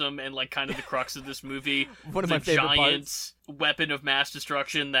awesome and like kind of the crux of this movie. One of my favorite parts. Weapon of mass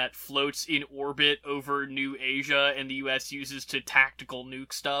destruction that floats in orbit over New Asia and the US uses to tactical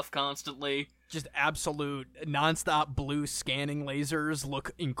nuke stuff constantly. Just absolute nonstop blue scanning lasers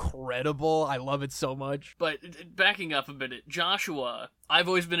look incredible. I love it so much. But backing up a minute, Joshua, I've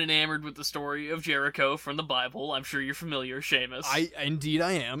always been enamored with the story of Jericho from the Bible. I'm sure you're familiar, Seamus. Indeed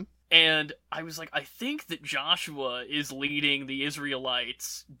I am. And I was like, I think that Joshua is leading the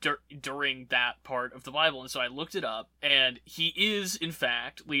Israelites during that part of the Bible. And so I looked it up, and he is, in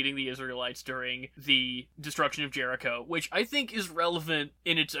fact, leading the Israelites during the destruction of Jericho, which I think is relevant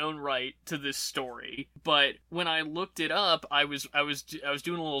in its own right to this story. But when I looked it up, I was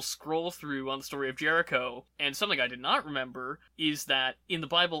doing a little scroll through on the story of Jericho, and something I did not remember is that in the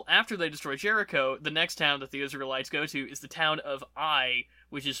Bible, after they destroy Jericho, the next town that the Israelites go to is the town of Ai,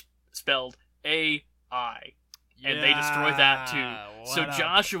 which is spelled A-I. And they destroy that too. So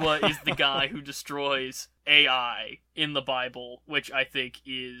Joshua is the guy who destroys Ai in the Bible, which I think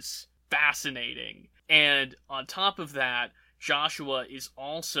is fascinating. And on top of that, Joshua is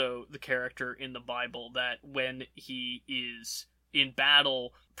also the character in the Bible that when he is in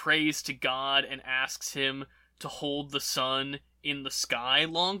battle, prays to God and asks him to hold the sun in the sky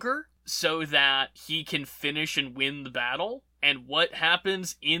longer so that he can finish and win the battle. And what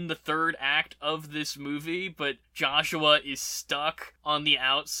happens in the third act of this movie, but Joshua is stuck on the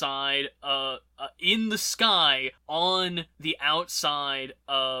outside, in the sky, on the outside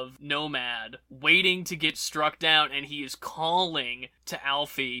of Nomad, waiting to get struck down, and he is calling to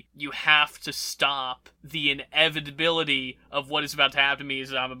Alfie, you have to stop the inevitability of what is about to happen to me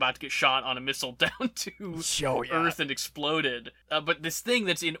is that I'm about to get shot on a missile down to Earth and exploded. But this thing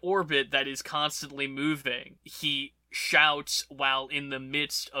that's in orbit that is constantly moving, he shouts while in the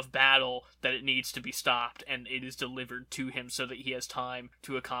midst of battle that it needs to be stopped, and it is delivered to him so that he has time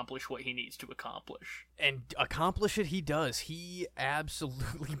to accomplish what he needs to accomplish. And accomplish it he does. He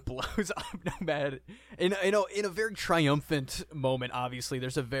absolutely blows up Nomad in a very triumphant moment. Obviously,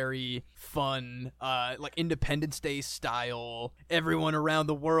 there's a very fun, like Independence Day style. Everyone around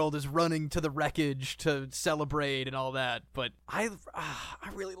the world is running to the wreckage to celebrate and all that. But I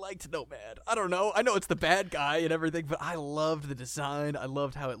really liked Nomad. I don't know. I know it's the bad guy and everything, but I loved the design. I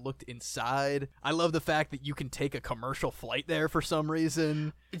loved how it looked inside. I love the fact that you can take a commercial flight there for some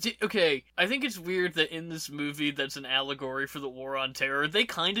reason. Okay, I think it's weird that in this movie that's an allegory for the War on Terror, they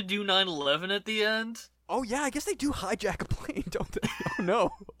kind of do 9/11 at the end. Oh yeah, I guess they do hijack a plane, don't they? Oh no,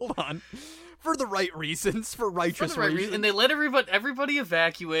 hold on. For the right reasons, for righteous reasons. And they let everybody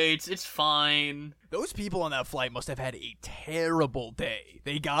evacuate, it's fine. Those people on that flight must have had a terrible day.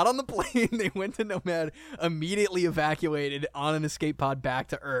 They got on the plane, they went to Nomad, immediately evacuated on an escape pod back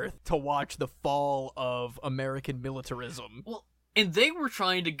to Earth to watch the fall of American militarism. Well, and they were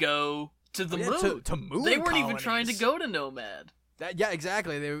trying to go to the moon. To moon They weren't colonies. even trying to go to Nomad. Yeah,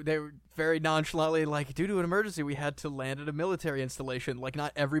 exactly. They were very nonchalantly like, due to an emergency, we had to land at a military installation. Like,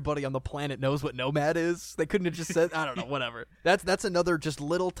 not everybody on the planet knows what Nomad is. They couldn't have just said, I don't know, whatever. That's another just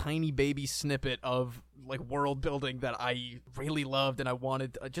little tiny baby snippet of like world building that I really loved, and I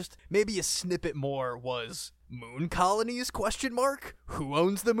wanted just maybe a snippet more was moon colonies, ? Who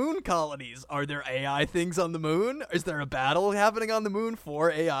owns the moon colonies? Are there AI things on the moon? Is there a battle happening on the moon for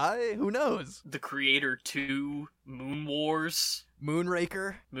AI? Who knows? The Creator 2 Moon Wars.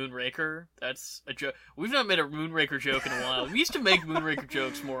 Moonraker. That's a joke. We've not made a Moonraker joke in a while. We used to make Moonraker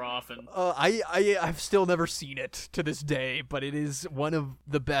jokes more often. I've still never seen it to this day, but it is one of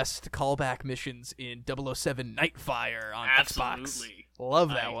the best callback missions in 007 Nightfire on Xbox. Absolutely. Love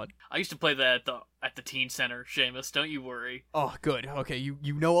that one. I used to play that at the teen center, Seamus. Don't you worry. Oh, good. Okay, you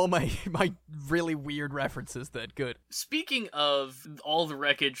know all my really weird references then. Good. Speaking of all the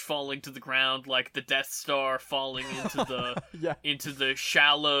wreckage falling to the ground, like the Death Star falling into the into the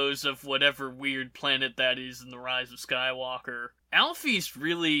shallows of whatever weird planet that is in The Rise of Skywalker. Alfie's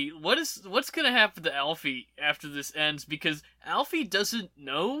really... What's gonna happen to Alfie after this ends? Because Alfie doesn't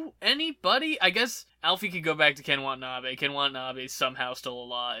know anybody? I guess Alfie could go back to Ken Watanabe. Ken Watanabe is somehow still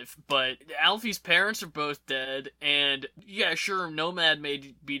alive. But Alfie's parents are both dead, and yeah, sure, Nomad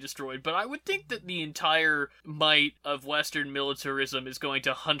may be destroyed, but I would think that the entire might of Western militarism is going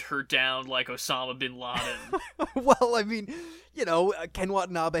to hunt her down like Osama bin Laden. Well, I mean... You know, Ken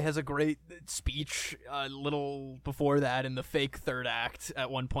Watanabe has a great speech a little before that in the fake third act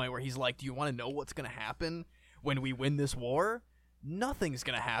at one point where he's like, do you want to know what's going to happen when we win this war? Nothing's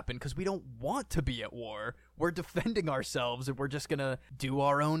going to happen because we don't want to be at war. We're defending ourselves and we're just going to do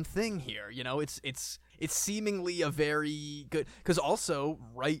our own thing here. You know, it's seemingly a very good... Because also,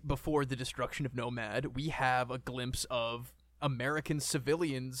 right before the destruction of Nomad, we have a glimpse of American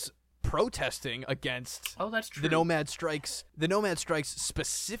civilians protesting against that's true. the Nomad strikes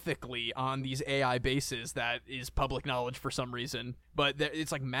specifically on these AI bases that is public knowledge for some reason, but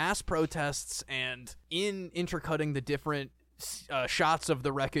it's like mass protests, and in intercutting the different shots of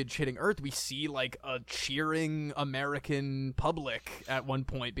the wreckage hitting Earth, we see like a cheering American public at one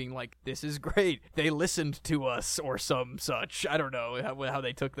point being like, this is great, they listened to us, or some such. I don't know how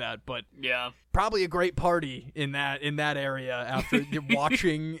they took that, but yeah, probably a great party in that area after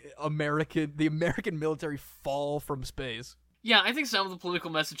watching the American military fall from space. Yeah, I think some of the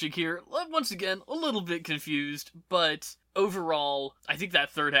political messaging here, once again, a little bit confused, but overall, I think that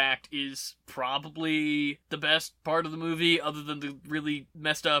third act is probably the best part of the movie, other than the really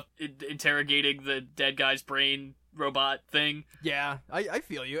messed up interrogating the dead guy's brain robot thing. Yeah, I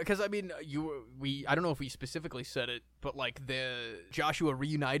feel you, because I mean, I don't know if we specifically said it, but like the Joshua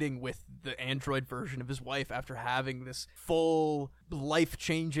reuniting with the android version of his wife after having this full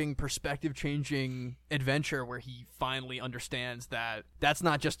life-changing, perspective-changing adventure where he finally understands that that's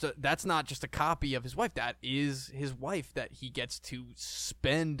not just a copy of his wife, that is his wife that he gets to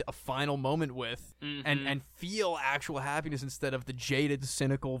spend a final moment with, and feel actual happiness instead of the jaded,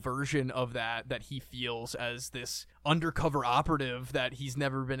 cynical version of that he feels as this undercover operative that he's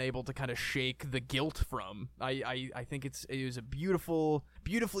never been able to kind of shake the guilt from. I think it was a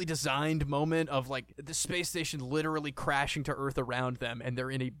beautifully designed moment of like the space station literally crashing to Earth around them, and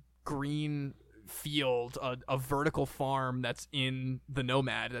they're in a green field, a vertical farm that's in the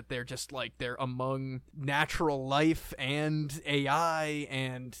Nomad, that they're just like, they're among natural life and AI,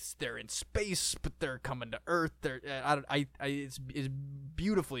 and they're in space, but they're coming to Earth. It's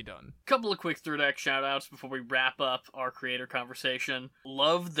beautifully done. Couple of quick third act shout outs before we wrap up our creator conversation.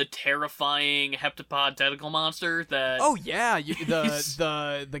 Love the terrifying heptapod tentacle monster that... Oh yeah,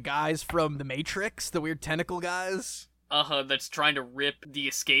 the guys from The Matrix, the weird tentacle guys. That's trying to rip the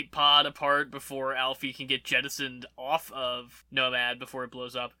escape pod apart before Alfie can get jettisoned off of Nomad before it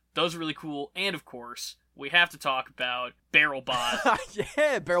blows up. Those are really cool. And of course, we have to talk about BarrelBot.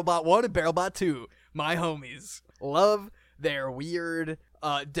 Yeah, BarrelBot 1 and BarrelBot 2. My homies. Love their weird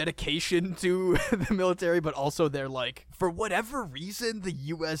dedication to the military, but also their, like, for whatever reason, the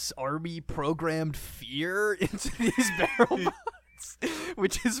U.S. Army programmed fear into these BarrelBots.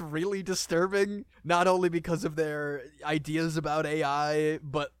 Which is really disturbing, not only because of their ideas about AI,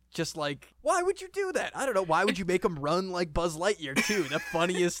 but just like, why would you do that? I don't know. Why would you make them run like Buzz Lightyear, too? The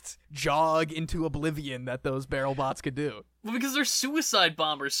funniest jog into oblivion that those BarrelBots could do. Well, because they're suicide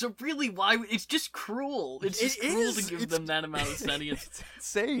bombers, so really, why? It's just cruel. It's just cruel to give them that amount of sentience. It's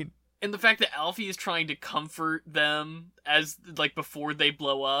insane. And the fact that Alfie is trying to comfort them as, like, before they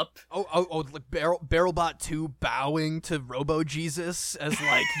blow up. Like BarrelBot 2 bowing to Robo-Jesus as,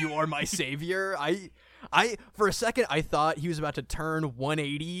 like, you are my savior. I for a second, I thought he was about to turn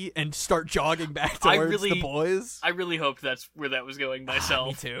 180 and start jogging back towards the boys. I really hoped that's where that was going myself.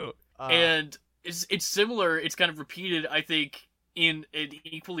 Me too. And it's similar, it's kind of repeated, I think, in an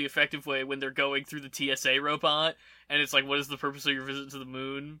equally effective way when they're going through the TSA robot, and it's like, what is the purpose of your visit to the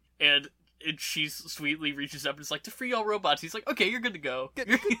moon? And she sweetly reaches up and is like, to free all robots. He's like, okay, you're good to go.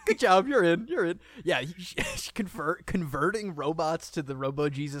 Good job, you're in. Yeah, converting robots to the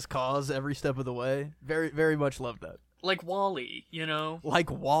Robo-Jesus cause every step of the way. Very, very much love that. Like WALL-E, you know?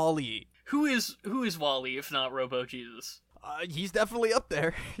 Like WALL-E. Who is WALL-E if not Robo-Jesus? He's definitely up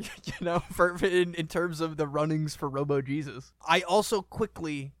there, you know, in terms of the runnings for Robo-Jesus. I also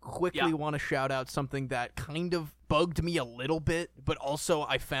quickly want to shout out something that kind of bugged me a little bit, but also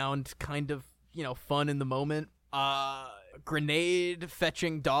I found kind of, you know, fun in the moment. Grenade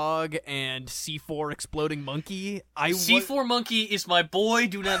fetching dog and C4 exploding monkey. C4 monkey is my boy.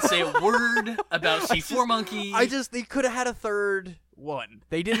 Do not say a word about C4 monkey. They could have had a third one.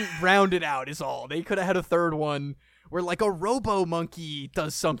 They didn't round it out is all. They could have had a third one where like a robo monkey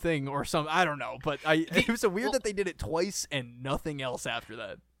does something or something. I don't know, but it was so weird that they did it twice and nothing else after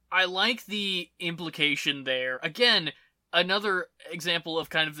that. I like the implication there. Again, another example of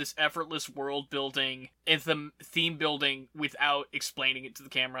kind of this effortless world building and theme building without explaining it to the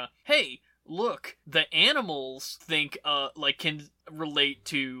camera. Hey, look, the animals think can relate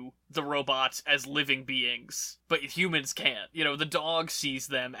to the robots as living beings, but humans can't. You know, the dog sees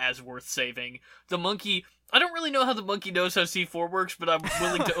them as worth saving. The monkey, I don't really know how the monkey knows how C4 works, but I'm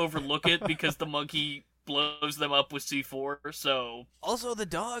willing to overlook it because the monkey blows them up with C4, so... Also, the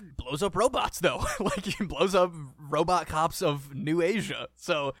dog blows up robots, though. Like, he blows up robot cops of New Asia.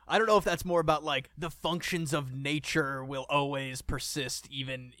 So, I don't know if that's more about, like, the functions of nature will always persist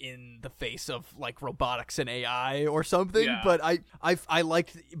even in the face of, like, robotics and AI or something, but I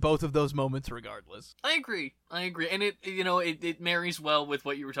liked both of those moments regardless. I agree. And it marries well with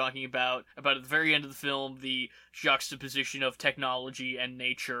what you were talking about at the very end of the film, the juxtaposition of technology and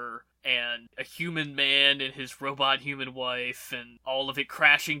nature and a human man and his robot human wife, and all of it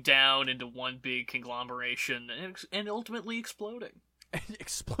crashing down into one big conglomeration and ultimately exploding.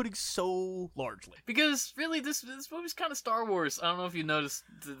 Exploding so largely. Because, really, this movie's kind of Star Wars. I don't know if you noticed.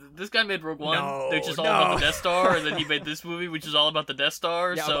 This guy made Rogue One, which is all about the Death Star, and then he made this movie, which is all about the Death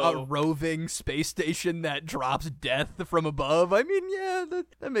Star. Yeah, so... a roving space station that drops death from above. I mean, yeah,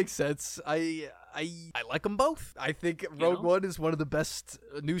 that makes sense. I like them both. I think Rogue One is one of the best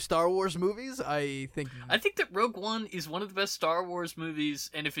new Star Wars movies. I think that Rogue One is one of the best Star Wars movies,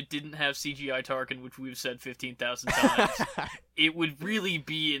 and if it didn't have CGI Tarkin, which we've said 15,000 times, it would really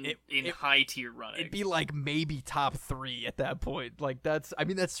be in high tier running. It'd be like maybe top 3 at that point. Like that's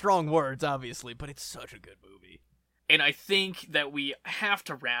strong words, obviously, but it's such a good movie. And I think that we have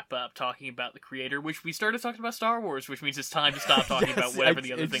to wrap up talking about the creator, which we started talking about Star Wars, which means it's time to stop talking about whatever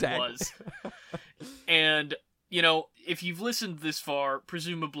the other thing was. And, if you've listened this far,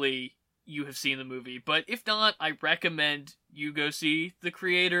 presumably you have seen the movie. But if not, I recommend you go see the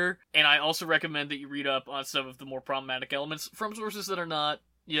creator. And I also recommend that you read up on some of the more problematic elements from sources that are not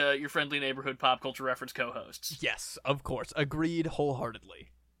your friendly neighborhood pop culture reference co-hosts. Yes, of course. Agreed wholeheartedly.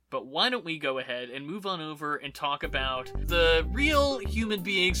 But why don't we go ahead and move on over and talk about the real human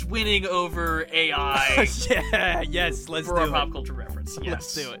beings winning over AI? Let's do it. For our pop culture reference. Yes.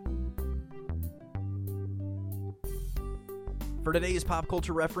 Let's do it. For today's pop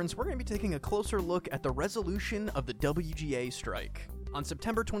culture reference, we're going to be taking a closer look at the resolution of the WGA strike. On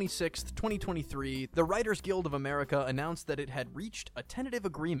September 26, 2023, the Writers Guild of America announced that it had reached a tentative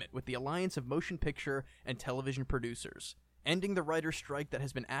agreement with the Alliance of Motion Picture and Television Producers, ending the writer's strike that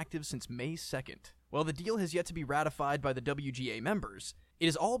has been active since May 2nd. While the deal has yet to be ratified by the WGA members, it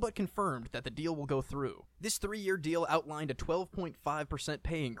is all but confirmed that the deal will go through. This 3-year deal outlined a 12.5%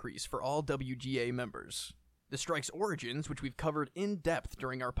 pay increase for all WGA members. The strike's origins, which we've covered in depth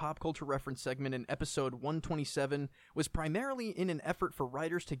during our pop culture reference segment in episode 127, was primarily in an effort for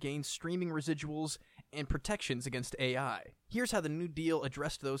writers to gain streaming residuals and protections against AI. Here's how the new deal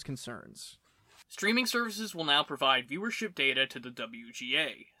addressed those concerns. Streaming services will now provide viewership data to the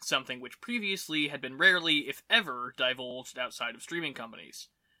WGA, something which previously had been rarely, if ever, divulged outside of streaming companies.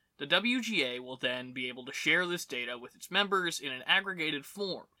 The WGA will then be able to share this data with its members in an aggregated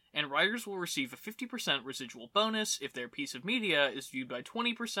form, and writers will receive a 50% residual bonus if their piece of media is viewed by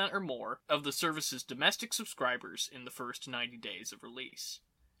 20% or more of the service's domestic subscribers in the first 90 days of release.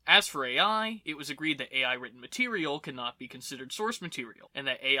 As for AI, it was agreed that AI-written material cannot be considered source material, and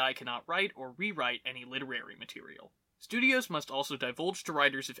that AI cannot write or rewrite any literary material. Studios must also divulge to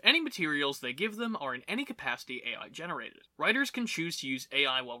writers if any materials they give them are in any capacity AI-generated. Writers can choose to use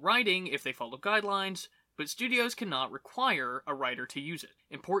AI while writing if they follow guidelines, but studios cannot require a writer to use it.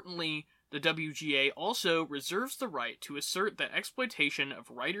 Importantly, the WGA also reserves the right to assert that exploitation of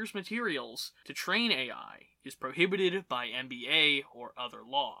writers' materials to train AI is prohibited by NBA or other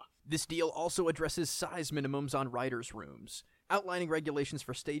law. This deal also addresses size minimums on writers' rooms, outlining regulations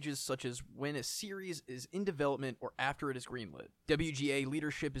for stages such as when a series is in development or after it is greenlit. WGA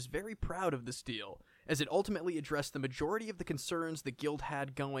leadership is very proud of this deal, as it ultimately addressed the majority of the concerns the guild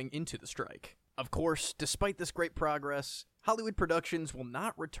had going into the strike. Of course, despite this great progress, Hollywood productions will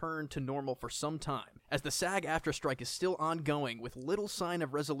not return to normal for some time, as the SAG-AFTRA strike is still ongoing with little sign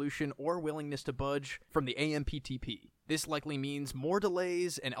of resolution or willingness to budge from the AMPTP. This likely means more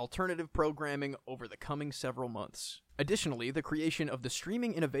delays and alternative programming over the coming several months. Additionally, the creation of the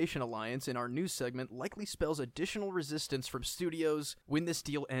Streaming Innovation Alliance in our news segment likely spells additional resistance from studios when this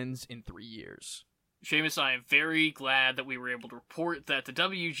deal ends in 3 years. Seamus, I am very glad that we were able to report that the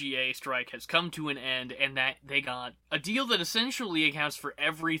WGA strike has come to an end and that they got a deal that essentially accounts for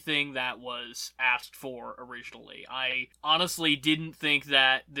everything that was asked for originally. I honestly didn't think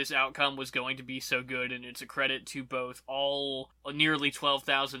that this outcome was going to be so good, and it's a credit to both all nearly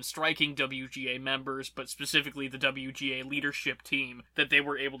 12,000 striking WGA members, but specifically the WGA leadership team, that they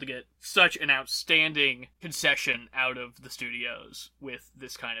were able to get such an outstanding concession out of the studios with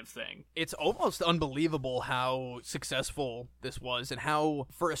this kind of thing. It's almost unbelievable how successful this was, and how,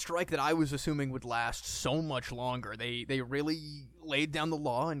 for a strike that I was assuming would last so much longer, they really laid down the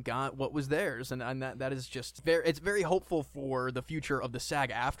law and got what was theirs, and that is just it's very hopeful for the future of the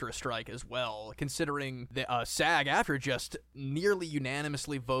SAG-AFTRA strike as well, considering the SAG-AFTRA just nearly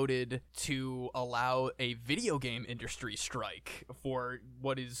unanimously voted to allow a video game industry strike for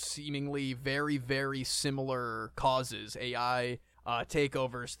what is seemingly very, very similar causes. AI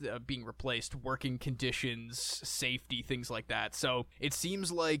takeovers being replaced, working conditions, safety, things like that. So it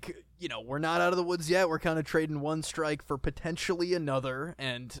seems like, we're not out of the woods yet. We're kind of trading one strike for potentially another,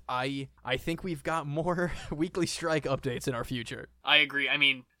 and I think we've got more weekly strike updates in our future. I agree. I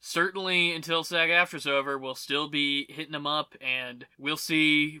mean, certainly until SAG-AFTRA's over, we'll still be hitting them up, and we'll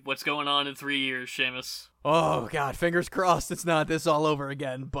see what's going on in 3 years, Seamus. Oh, God, fingers crossed it's not this all over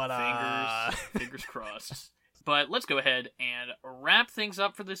again, but Fingers crossed. But let's go ahead and wrap things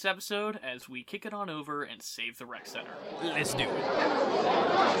up for this episode as we kick it on over and save the rec center. Let's do it.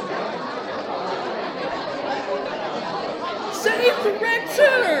 Save the rec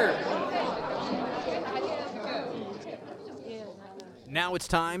center! Now it's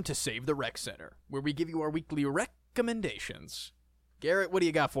time to save the rec center, where we give you our weekly recommendations. Garrett, what do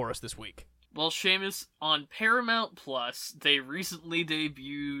you got for us this week? Well, Seamus, on Paramount Plus, they recently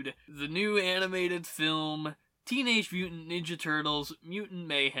debuted the new animated film Teenage Mutant Ninja Turtles Mutant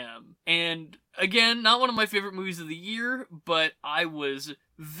Mayhem. And again, not one of my favorite movies of the year, but I was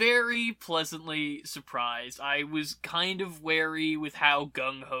very pleasantly surprised. I was kind of wary with how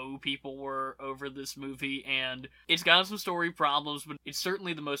gung-ho people were over this movie, and it's got some story problems, but it's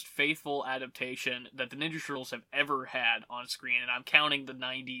certainly the most faithful adaptation that the Ninja Turtles have ever had on screen, and I'm counting the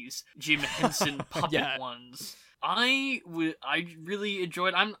 90s Jim Henson puppet ones. I really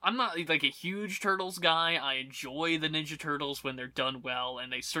enjoyed. I'm not like a huge Turtles guy. I enjoy the Ninja Turtles when they're done well,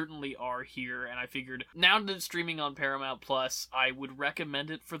 and they certainly are here. And I figured now that it's streaming on Paramount Plus, I would recommend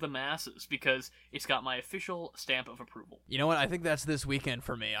it for the masses because it's got my official stamp of approval. You know what? I think that's this weekend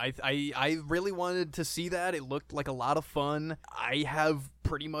for me. I really wanted to see that. It looked like a lot of fun. I have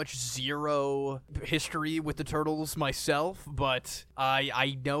pretty much zero history with the Turtles myself, but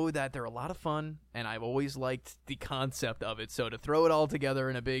I know that they're a lot of fun, and I've always liked the concept of it. So to throw it all together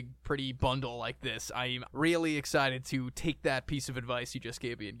in a big, pretty bundle like this, I'm really excited to take that piece of advice you just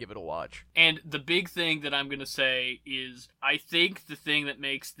gave me and give it a watch. And the big thing that I'm going to say is I think the thing that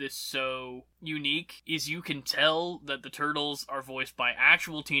makes this so unique is you can tell that the Turtles are voiced by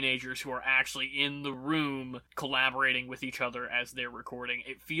actual teenagers who are actually in the room collaborating with each other as they're recording.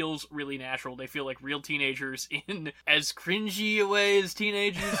 It feels really natural. They feel like real teenagers in as cringy a way as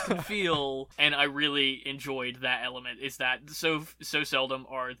teenagers can feel, and I really enjoyed that element, is that so seldom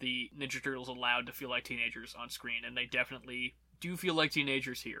are the Ninja Turtles allowed to feel like teenagers on screen, and they definitely do feel like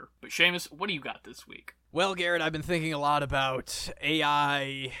teenagers here. But Seamus, what do you got this week? Well, Garrett, I've been thinking a lot about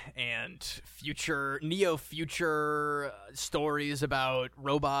AI and neo-future stories about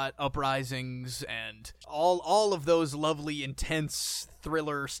robot uprisings and all of those lovely, intense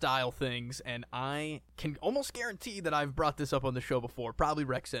thriller-style things, and I can almost guarantee that I've brought this up on the show before, probably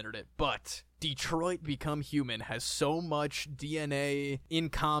rec-centered it, but Detroit Become Human has so much DNA in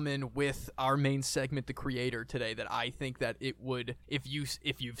common with our main segment, The Creator, today, that I think that it would, if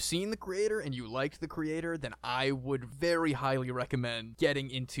you've seen The Creator and you liked The Creator, then I would very highly recommend getting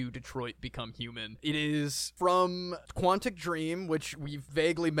into Detroit Become Human. It is from Quantic Dream, which we've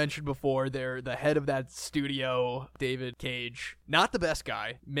vaguely mentioned before. They're the head of that studio, David Cage. Not the best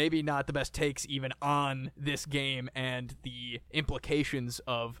guy, maybe not the best takes even on this game and the implications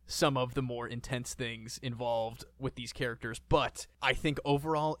of some of the more intense things involved with these characters, but I think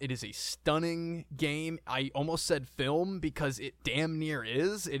overall it is a stunning game. I almost said film because it damn near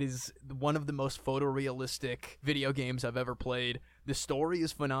is. It is one of the most photorealistic video games I've ever played. The story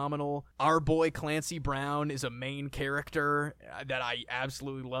is phenomenal. Our boy Clancy Brown is a main character that I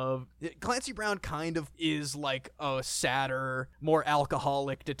absolutely love. Clancy Brown kind of is like a sadder, more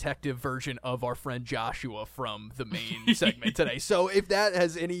alcoholic detective version of our friend Joshua from the main segment today. So if that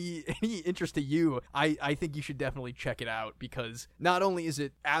has any interest to you, I think you should definitely check it out, because not only is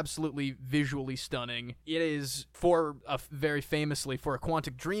it absolutely visually stunning, it is, very famously for a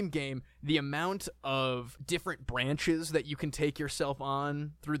Quantic Dream game, the amount of different branches that you can take yourself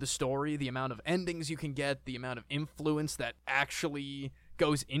on through the story, the amount of endings you can get, the amount of influence that actually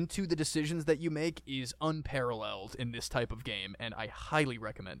goes into the decisions that you make is unparalleled in this type of game, and I highly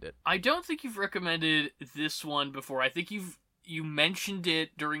recommend it. I don't think you've recommended this one before. I think you mentioned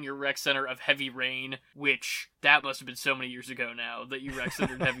it during your rec center of Heavy Rain, which that must have been so many years ago now that you rec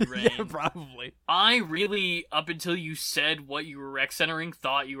centered Heavy Rain. Yeah, probably. I really, up until you said what you were rec centering,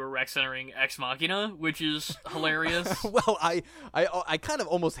 thought you were rec centering Ex Machina, which is hilarious. Well, I kind of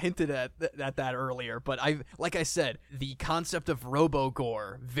almost hinted at that earlier, but like I said, the concept of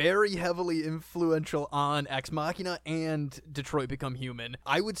Robo-Gore, very heavily influential on Ex Machina and Detroit Become Human.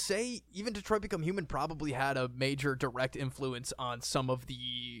 I would say even Detroit Become Human probably had a major direct influence influence on some of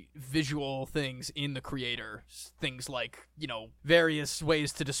the visual things in the creator. Things like, various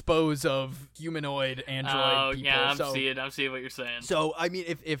ways to dispose of humanoid android people. Yeah, I'm seeing what you're saying. So, I mean,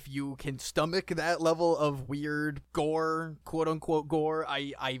 if you can stomach that level of weird gore, quote-unquote gore,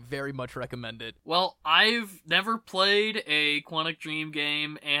 I very much recommend it. Well, I've never played a Quantic Dream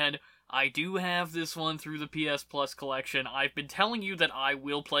game, and I do have this one through the PS Plus collection. I've been telling you that I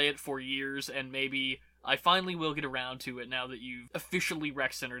will play it for years, and maybe I finally will get around to it now that you've officially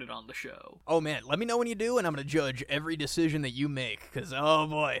rec-centered it on the show. Oh man, let me know when you do, and I'm going to judge every decision that you make, because, oh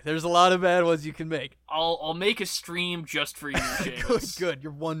boy, there's a lot of bad ones you can make. I'll make a stream just for you, James. Good.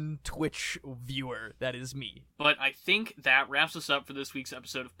 You're one Twitch viewer. That is me. But I think that wraps us up for this week's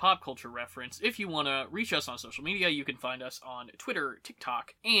episode of Pop Culture Reference. If you want to reach us on social media, you can find us on Twitter,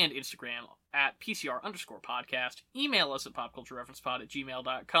 TikTok, and Instagram at PCR_podcast. Email us at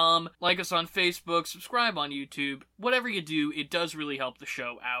popculturereferencepod@gmail.com. Like us on Facebook, subscribe on YouTube. Whatever you do, it does really help the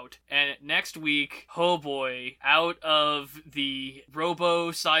show out. And next week, oh boy, out of the robo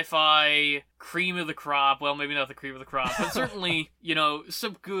sci-fi cream of the crop, well, maybe not the cream of the crop, but certainly,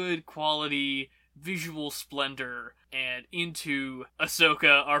 some good quality visual splendor, and into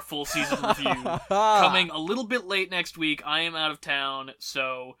Ahsoka, our full season review, coming a little bit late next week. I am out of town,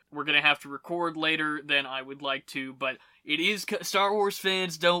 so we're gonna have to record later than I would like to, but it is Star Wars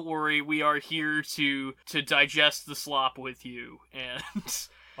fans, don't worry, we are here to digest the slop with you, and...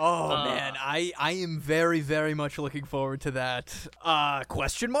 Oh, man, I am very, very much looking forward to that.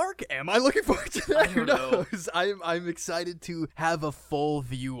 Question mark? Am I looking forward to that? Who knows? I'm excited to have a full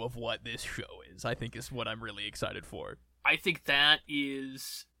view of what this show is, I think is what I'm really excited for. I think that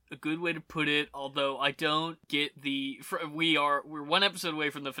is a good way to put it, although I don't get we're one episode away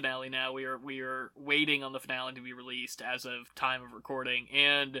from the finale now. We are waiting on the finale to be released as of time of recording,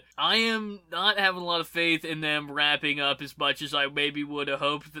 and I am not having a lot of faith in them wrapping up as much as I maybe would have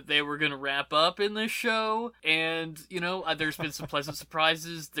hoped that they were going to wrap up in this show. And there's been some pleasant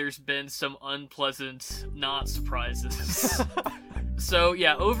surprises, there's been some unpleasant not surprises. So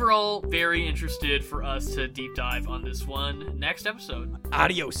yeah, overall, very interested for us to deep dive on this one next episode.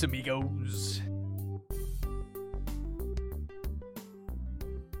 Adios, amigos.